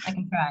 but I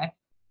can try.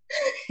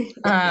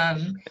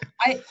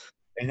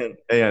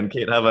 And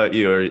Kate, how about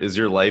you? Or is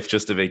your life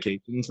just a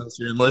vacation since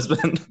you're in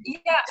Lisbon?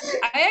 Yeah,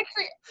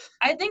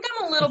 I think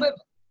I'm a little bit.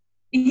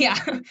 Yeah,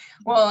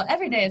 well,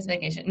 every day is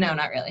vacation. No,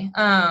 not really.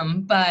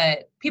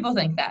 But people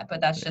think that, but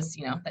that's just,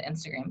 you know, the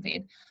Instagram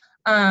feed.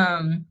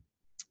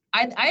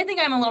 I think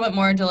I'm a little bit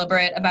more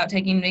deliberate about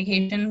taking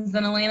vacations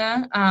than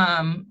Elena.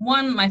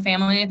 One, my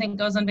family, I think,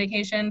 goes on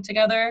vacation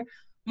together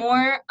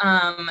more.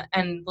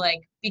 And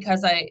like,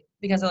 because I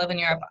live in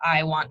Europe,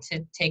 I want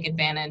to take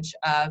advantage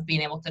of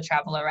being able to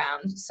travel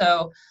around.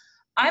 So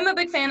I'm a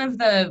big fan of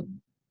the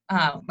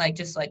like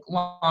just like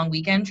long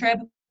weekend trip.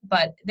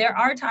 But there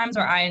are times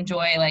where I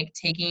enjoy like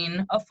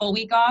taking a full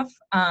week off.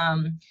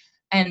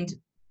 And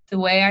the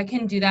way I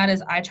can do that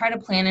is I try to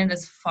plan it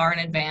as far in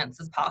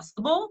advance as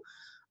possible,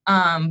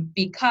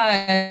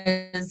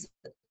 because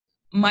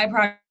my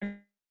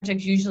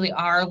projects usually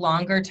are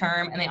longer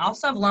term, and they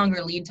also have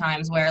longer lead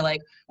times where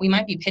like we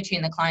might be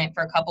pitching the client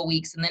for a couple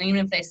weeks. And then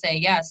even if they say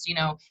yes, you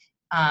know,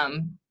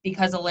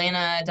 because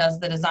Elena does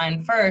the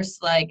design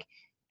first, like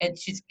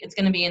it's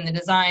going to be in the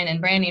design and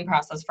branding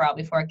process for all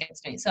before it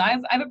gets to me. So I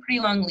have a pretty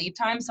long lead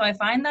time. So I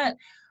find that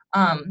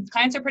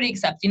clients are pretty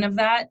accepting of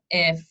that.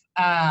 If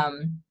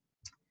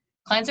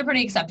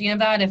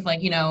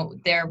like, you know,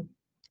 they're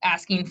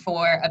asking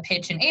for a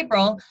pitch in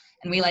April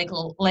and we like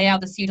lay out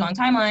this huge long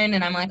timeline,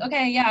 and I'm like,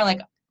 okay, yeah,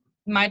 like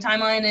my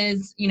timeline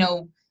is, you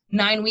know,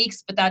 9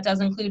 weeks, but that does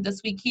include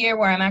this week here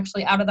where I'm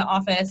actually out of the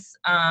office.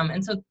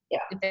 And so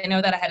if they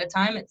know that ahead of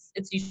time,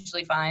 it's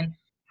usually fine.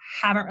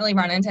 Haven't really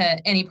run into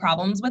any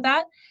problems with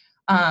that,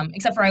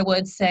 except for I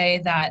would say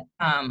that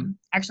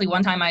actually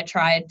one time I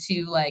tried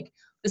to, like,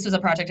 this was a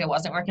project I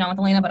wasn't working on with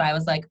Elena, but I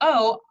was like,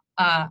 oh,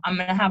 I'm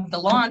going to have the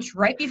launch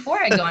right before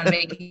I go on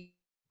vacation.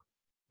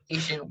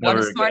 What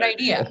a smart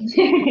idea.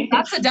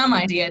 That's a dumb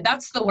idea.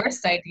 That's the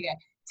worst idea.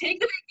 Take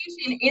the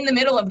vacation in the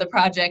middle of the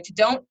project.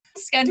 Don't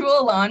schedule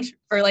a launch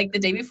for like the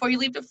day before you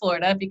leave to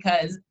Florida,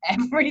 because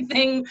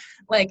everything,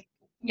 like,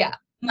 yeah.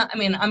 I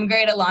mean, I'm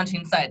great at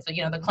launching sites, but,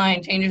 you know, the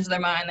client changes their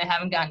mind, they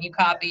haven't gotten you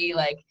copy,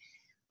 like,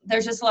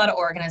 there's just a lot of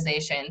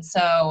organization.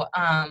 So,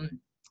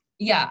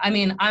 yeah, I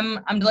mean, I'm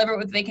deliberate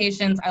with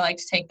vacations. I like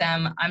to take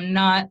them.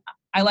 I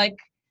like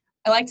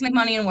to make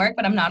money and work,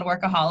 but I'm not a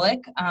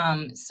workaholic.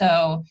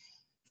 So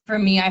for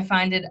me, I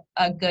find it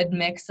a good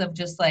mix of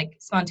just like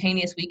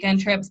spontaneous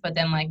weekend trips, but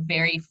then like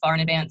very far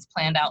in advance,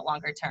 planned out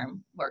longer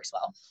term works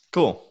well.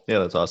 Cool. Yeah,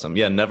 that's awesome.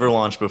 Yeah, never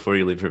launch before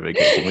you leave for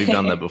vacation. We've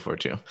done that before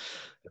too.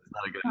 It's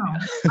not a good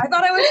I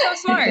thought I was so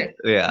smart.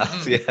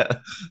 Yeah, yeah.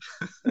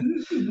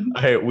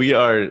 All right, we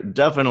are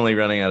definitely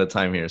running out of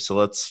time here. So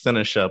let's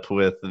finish up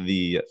with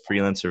the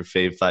freelancer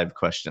fave 5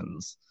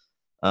 questions.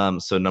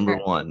 So number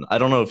one, I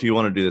don't know if you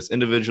want to do this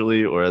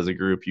individually or as a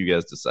group, you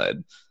guys decide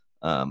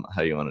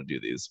how you want to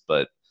do these.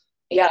 But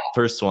yeah,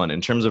 first one, in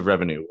terms of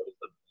revenue, what is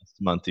the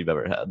best month you've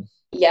ever had?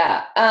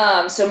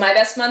 Yeah. So my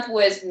best month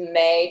was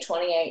May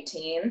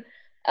 2018.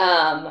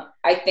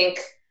 I think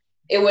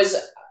it was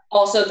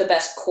also the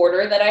best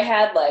quarter that I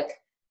had, like,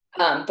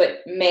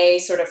 but May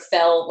sort of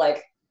fell,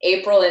 like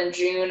April and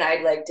June, I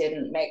like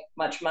didn't make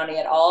much money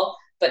at all,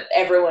 but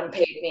everyone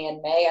paid me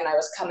in May, and I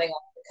was coming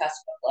off the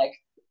cusp of like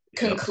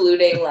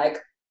concluding like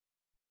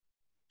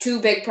 2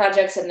 big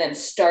projects and then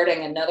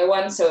starting another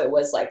one. So it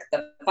was like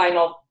the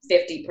final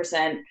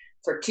 50%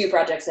 for 2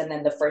 projects and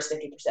then the first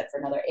 50% for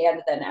another,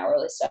 and then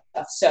hourly stuff.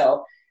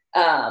 So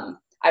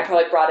I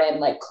probably brought in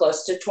like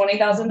close to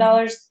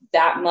 $20,000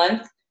 that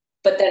month.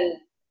 But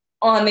then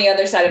on the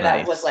other side of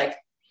that was like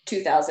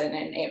 2,000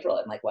 in April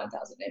and like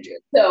 1,000 in June.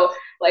 So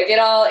like it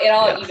all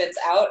evens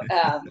out.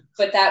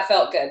 But that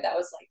felt good. That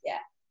was like, yeah,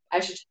 I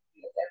should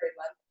do this every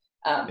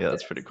month. Yeah,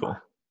 that's pretty cool.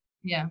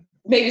 Yeah.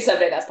 Maybe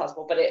someday that's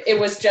possible, but it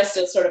was just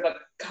a sort of a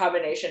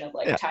combination of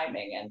like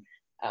timing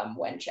and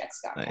when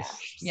checks got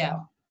cashed. So. Yeah.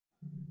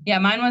 Yeah,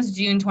 mine was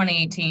June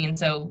 2018,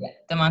 so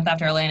the month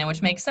after Elena,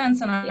 which makes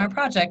sense in our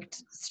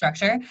project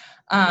structure.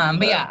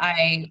 But yeah,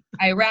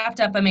 I wrapped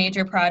up a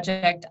major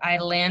project. I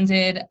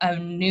landed a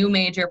new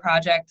major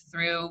project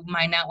through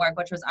my network,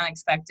 which was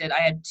unexpected. I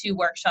had 2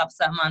 workshops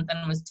that month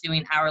and was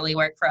doing hourly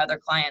work for other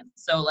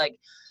clients. So like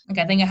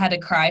I think I had to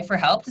cry for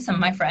help to some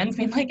of my friends,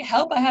 being like,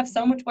 help, I have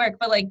so much work.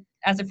 But like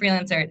as a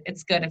freelancer,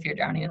 it's good if you're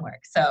drowning in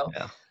work. So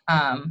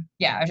I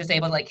was just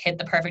able to like hit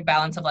the perfect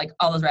balance of like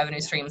all those revenue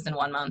streams in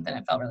 1 month, and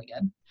it felt really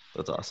good.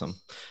 That's awesome.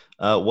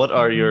 What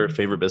are your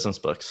favorite business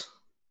books?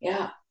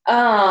 Yeah.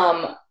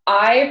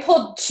 I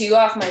pulled 2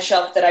 off my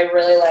shelf that I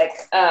really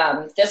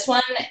like. This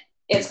one,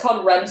 it's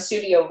called Run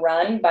Studio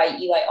Run by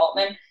Eli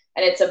Altman.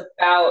 And it's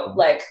about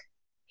like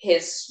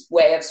his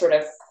way of sort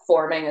of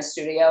forming a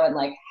studio and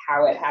like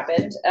how it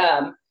happened.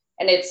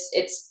 And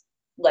it's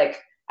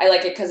like, I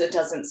like it because it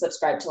doesn't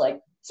subscribe to like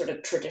sort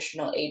of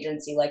traditional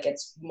agency. Like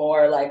it's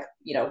more like,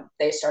 you know,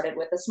 they started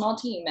with a small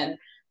team, and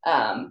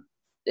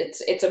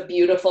it's a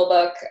beautiful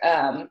book.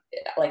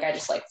 Like I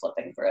just like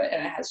flipping through it,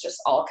 and it has just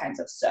all kinds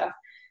of stuff.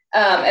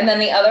 And then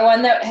the other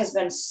one that has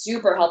been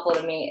super helpful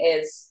to me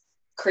is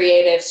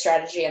Creative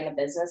Strategy and the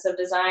Business of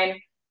Design.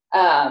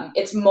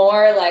 It's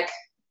more like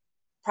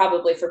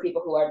probably for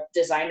people who are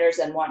designers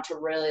and want to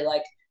really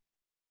like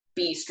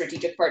be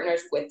strategic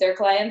partners with their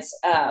clients.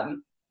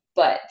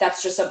 But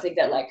that's just something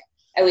that like,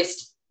 at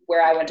least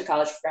where I went to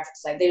college for graphic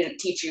design, they didn't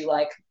teach you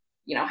like,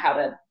 you know, how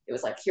to, it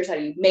was like, here's how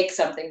you make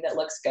something that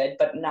looks good,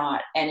 but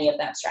not any of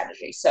that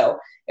strategy. So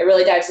it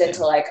really dives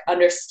into like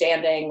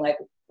understanding like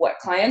what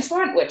clients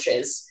want, which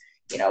is,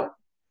 you know,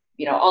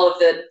 all of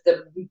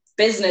the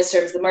business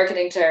terms, the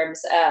marketing terms,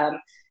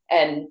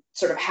 and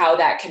sort of how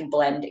that can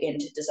blend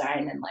into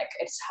design. And like,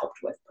 it's helped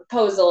with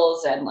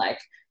proposals and like,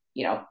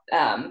 you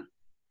know,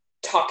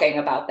 talking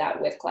about that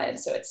with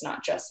clients. So it's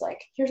not just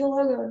like, here's a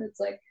logo and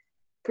it's like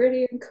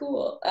pretty and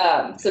cool.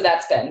 So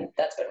that's been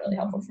really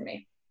helpful for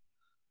me.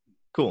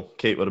 Cool.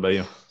 Kate, what about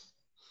you?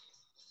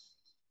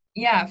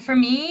 Yeah, for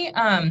me,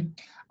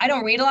 I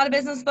don't read a lot of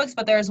business books,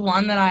 but there's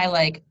one that I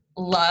like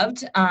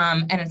loved,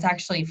 and it's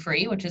actually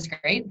free, which is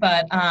great.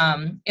 But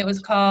it was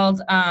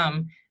called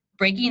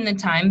Breaking the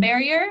Time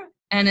Barrier,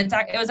 and it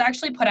was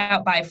actually put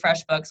out by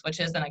FreshBooks,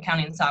 which is an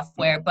accounting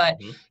software. But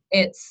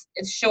it's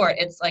short.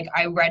 It's like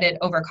I read it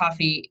over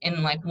coffee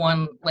in like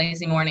one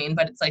lazy morning,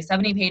 but it's like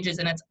 70 pages,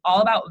 and it's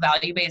all about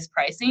value-based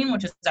pricing,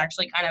 which is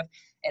actually kind of,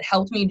 it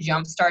helped me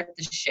jumpstart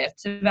the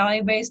shift to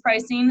value-based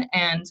pricing.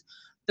 And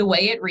the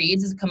way it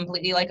reads is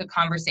completely like a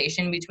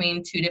conversation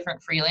between 2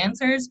 different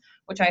freelancers,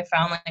 which I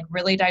found like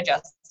really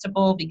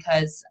digestible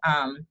because,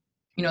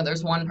 you know,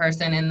 there's one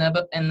person in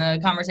the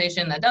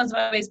conversation that does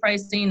value-based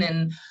pricing,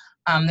 and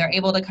they're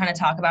able to kind of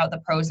talk about the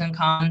pros and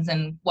cons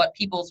and what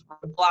people's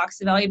roadblocks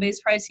to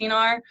value-based pricing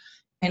are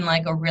in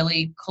like a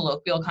really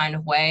colloquial kind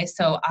of way.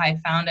 So I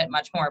found it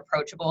much more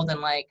approachable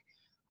than like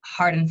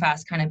hard and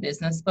fast kind of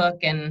business book.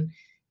 And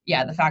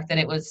yeah, the fact that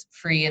it was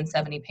free in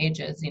 70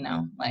 pages, you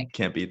know, like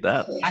can't beat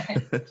that.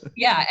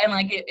 Yeah. And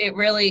like,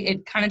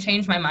 it kind of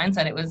changed my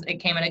mindset. It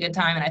came at a good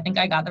time. And I think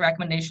I got the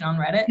recommendation on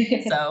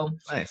Reddit. So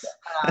nice.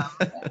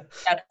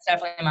 That's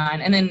definitely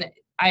mine. And then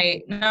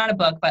not a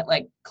book, but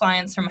like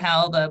Clients from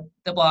Hell,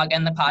 the blog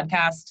and the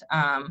podcast.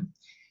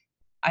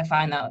 I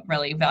find that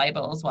really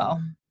valuable as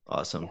well.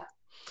 Awesome.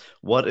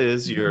 What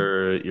is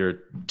your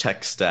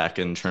tech stack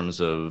in terms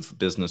of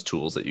business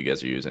tools that you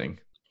guys are using?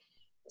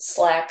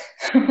 Slack.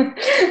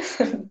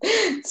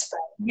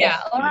 Yeah,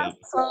 a lot of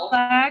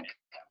Slack.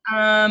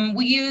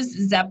 We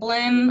use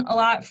Zeppelin a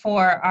lot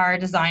for our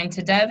design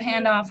to dev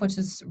handoff, which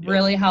is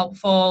really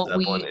helpful.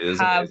 Zeppelin We is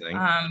have,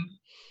 amazing.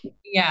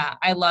 yeah,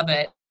 I love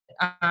it.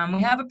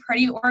 We have a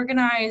pretty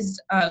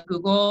organized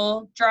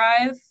Google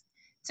Drive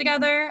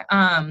together.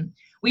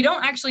 We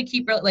don't actually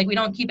keep we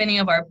don't keep any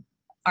of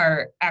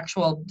our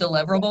actual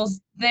deliverables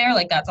there.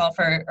 Like that's all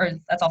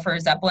for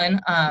Zeppelin.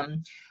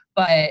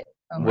 But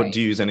What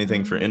do you use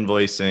anything for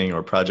invoicing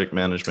or project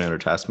management or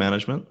task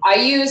management? I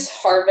use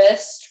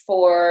Harvest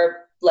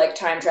for like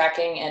time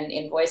tracking and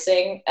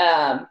invoicing.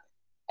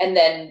 And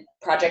then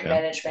project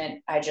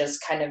management, I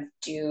just kind of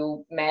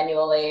do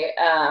manually.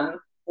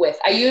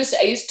 I use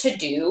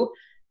To-Do.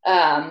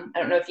 I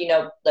don't know if you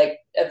know like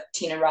of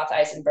Tina Roth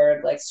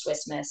Eisenberg, like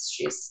Swiss Miss.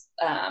 She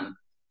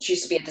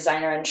used to be a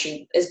designer and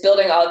she is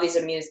building all of these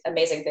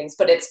amazing things,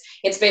 but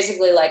it's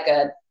basically like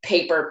a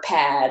paper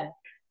pad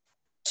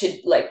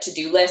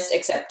to-do list,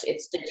 except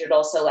it's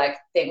digital, so like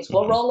things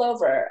will roll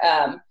over.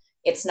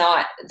 It's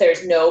not,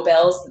 there's no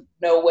bells,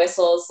 no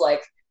whistles,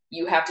 like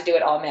you have to do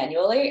it all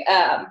manually.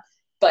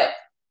 But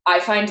I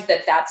find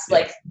that that's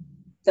like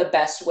the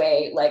best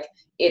way. Like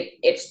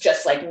it's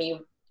just like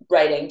me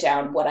writing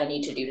down what I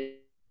need to do,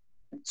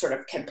 sort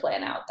of can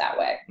plan out that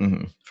way.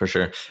 For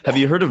sure. Have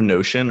you heard of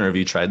Notion, or have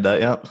you tried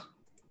that yet?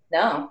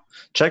 No.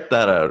 Check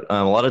that out.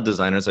 A lot of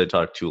designers I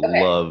talk to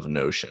love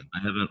Notion.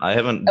 I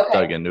haven't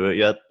dug into it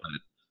yet, but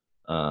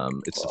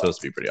it's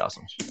supposed to be pretty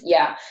awesome.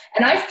 Yeah.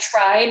 And I've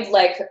tried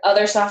like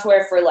other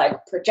software for like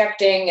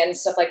projecting and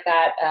stuff like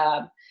that.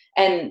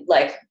 And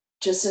like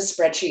just a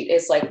spreadsheet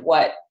is like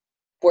what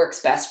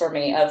works best for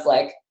me, of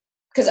like,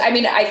 because I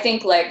mean, I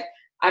think like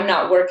I'm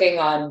not working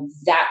on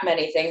that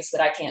many things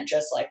that I can't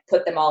just like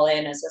put them all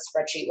in as a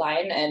spreadsheet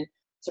line and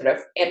sort of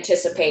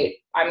anticipate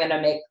I'm going to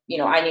make,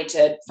 I need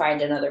to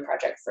find another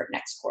project for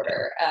next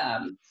quarter.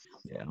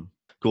 Yeah.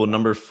 Cool.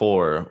 Number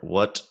 4,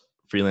 what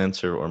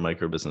freelancer or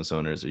micro business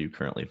owners are you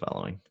currently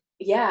following?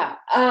 Yeah.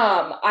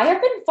 I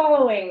have been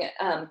following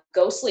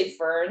Ghostly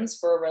Ferns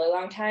for a really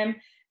long time.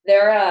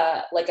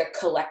 They're like a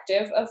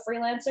collective of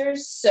freelancers.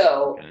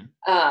 So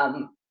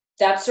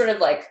that's sort of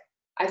like,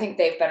 I think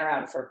they've been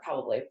around for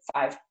probably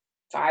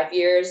five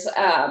years.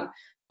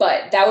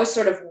 But that was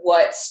sort of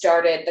what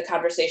started the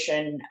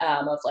conversation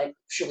of like,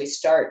 should we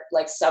start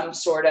like some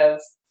sort of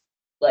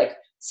like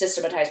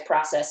systematized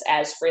process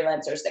as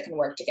freelancers that can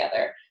work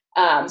together?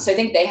 So I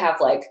think they have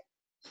like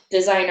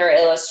designer,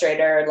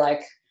 illustrator,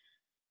 like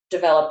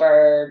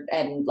developer,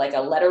 and like a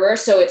letterer.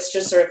 So it's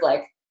just sort of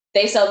like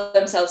they sell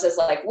themselves as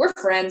like, we're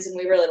friends and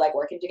we really like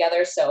working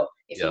together. So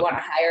if you want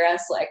to hire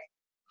us, like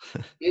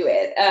do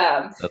it.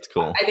 That's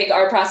cool. I think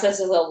our process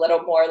is a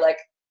little more like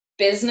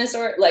business,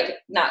 or like,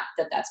 not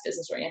that that's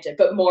business oriented,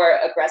 but more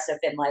aggressive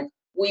in like,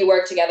 we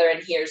work together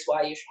and here's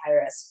why you should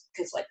hire us,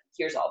 because like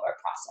here's all of our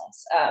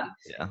process.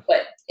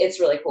 But it's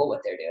really cool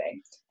what they're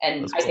doing,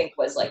 and I think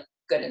was like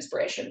good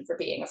inspiration for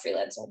being a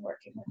freelancer and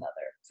working with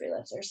other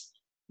freelancers.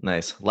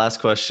 Nice. Last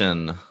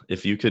question.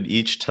 If you could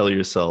each tell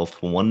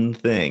yourself one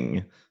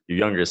thing, your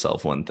younger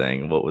self one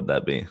thing, what would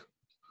that be?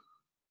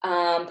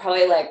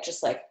 Probably like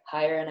just like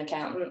hire an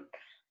accountant,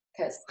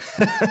 because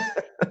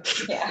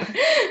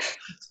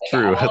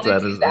True.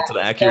 That's an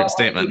accurate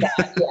statement.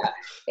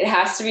 It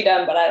has to be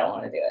done, but I don't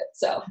want to do it.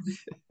 So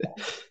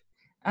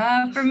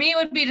for me, it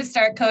would be to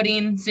start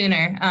coding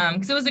sooner,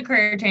 because it was a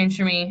career change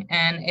for me,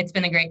 and it's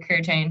been a great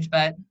career change,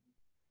 but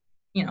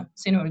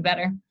sooner would be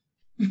better.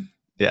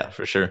 Yeah,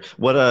 for sure.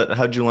 What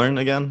how'd you learn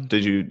again?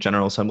 Did you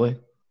General Assembly?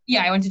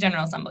 Yeah, I went to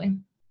General Assembly.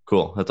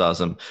 Cool. That's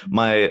awesome.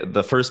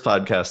 The first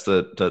podcast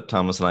that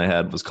Thomas and I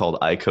had was called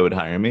I Code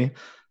Hire Me,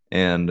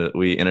 and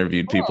we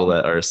interviewed people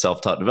that are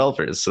self-taught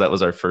developers. So that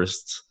was our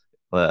first,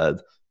 it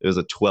was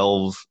a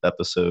 12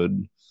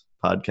 episode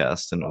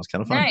podcast, and it was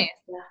kind of fun. Nice.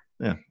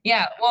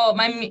 Yeah. Well,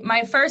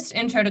 my first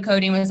intro to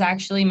coding was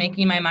actually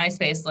making my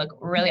MySpace look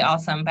really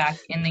awesome back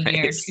in the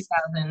year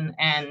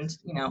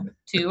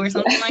 2002 or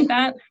something like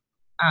that.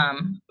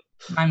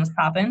 Mine was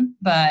popping,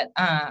 but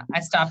I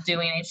stopped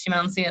doing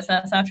HTML and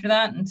CSS after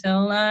that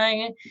until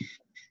I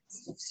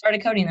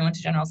started coding and went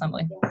to General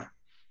Assembly.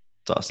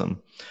 That's awesome.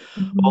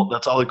 Well,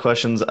 that's all the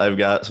questions I've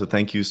got. So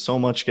thank you so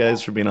much,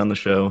 guys, for being on the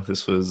show.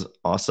 This was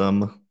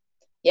awesome.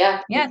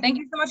 Yeah. Thank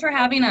you so much for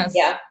having us.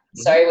 Yeah.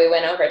 Sorry we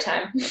went over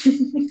time.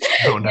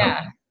 Oh, no.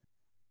 Yeah.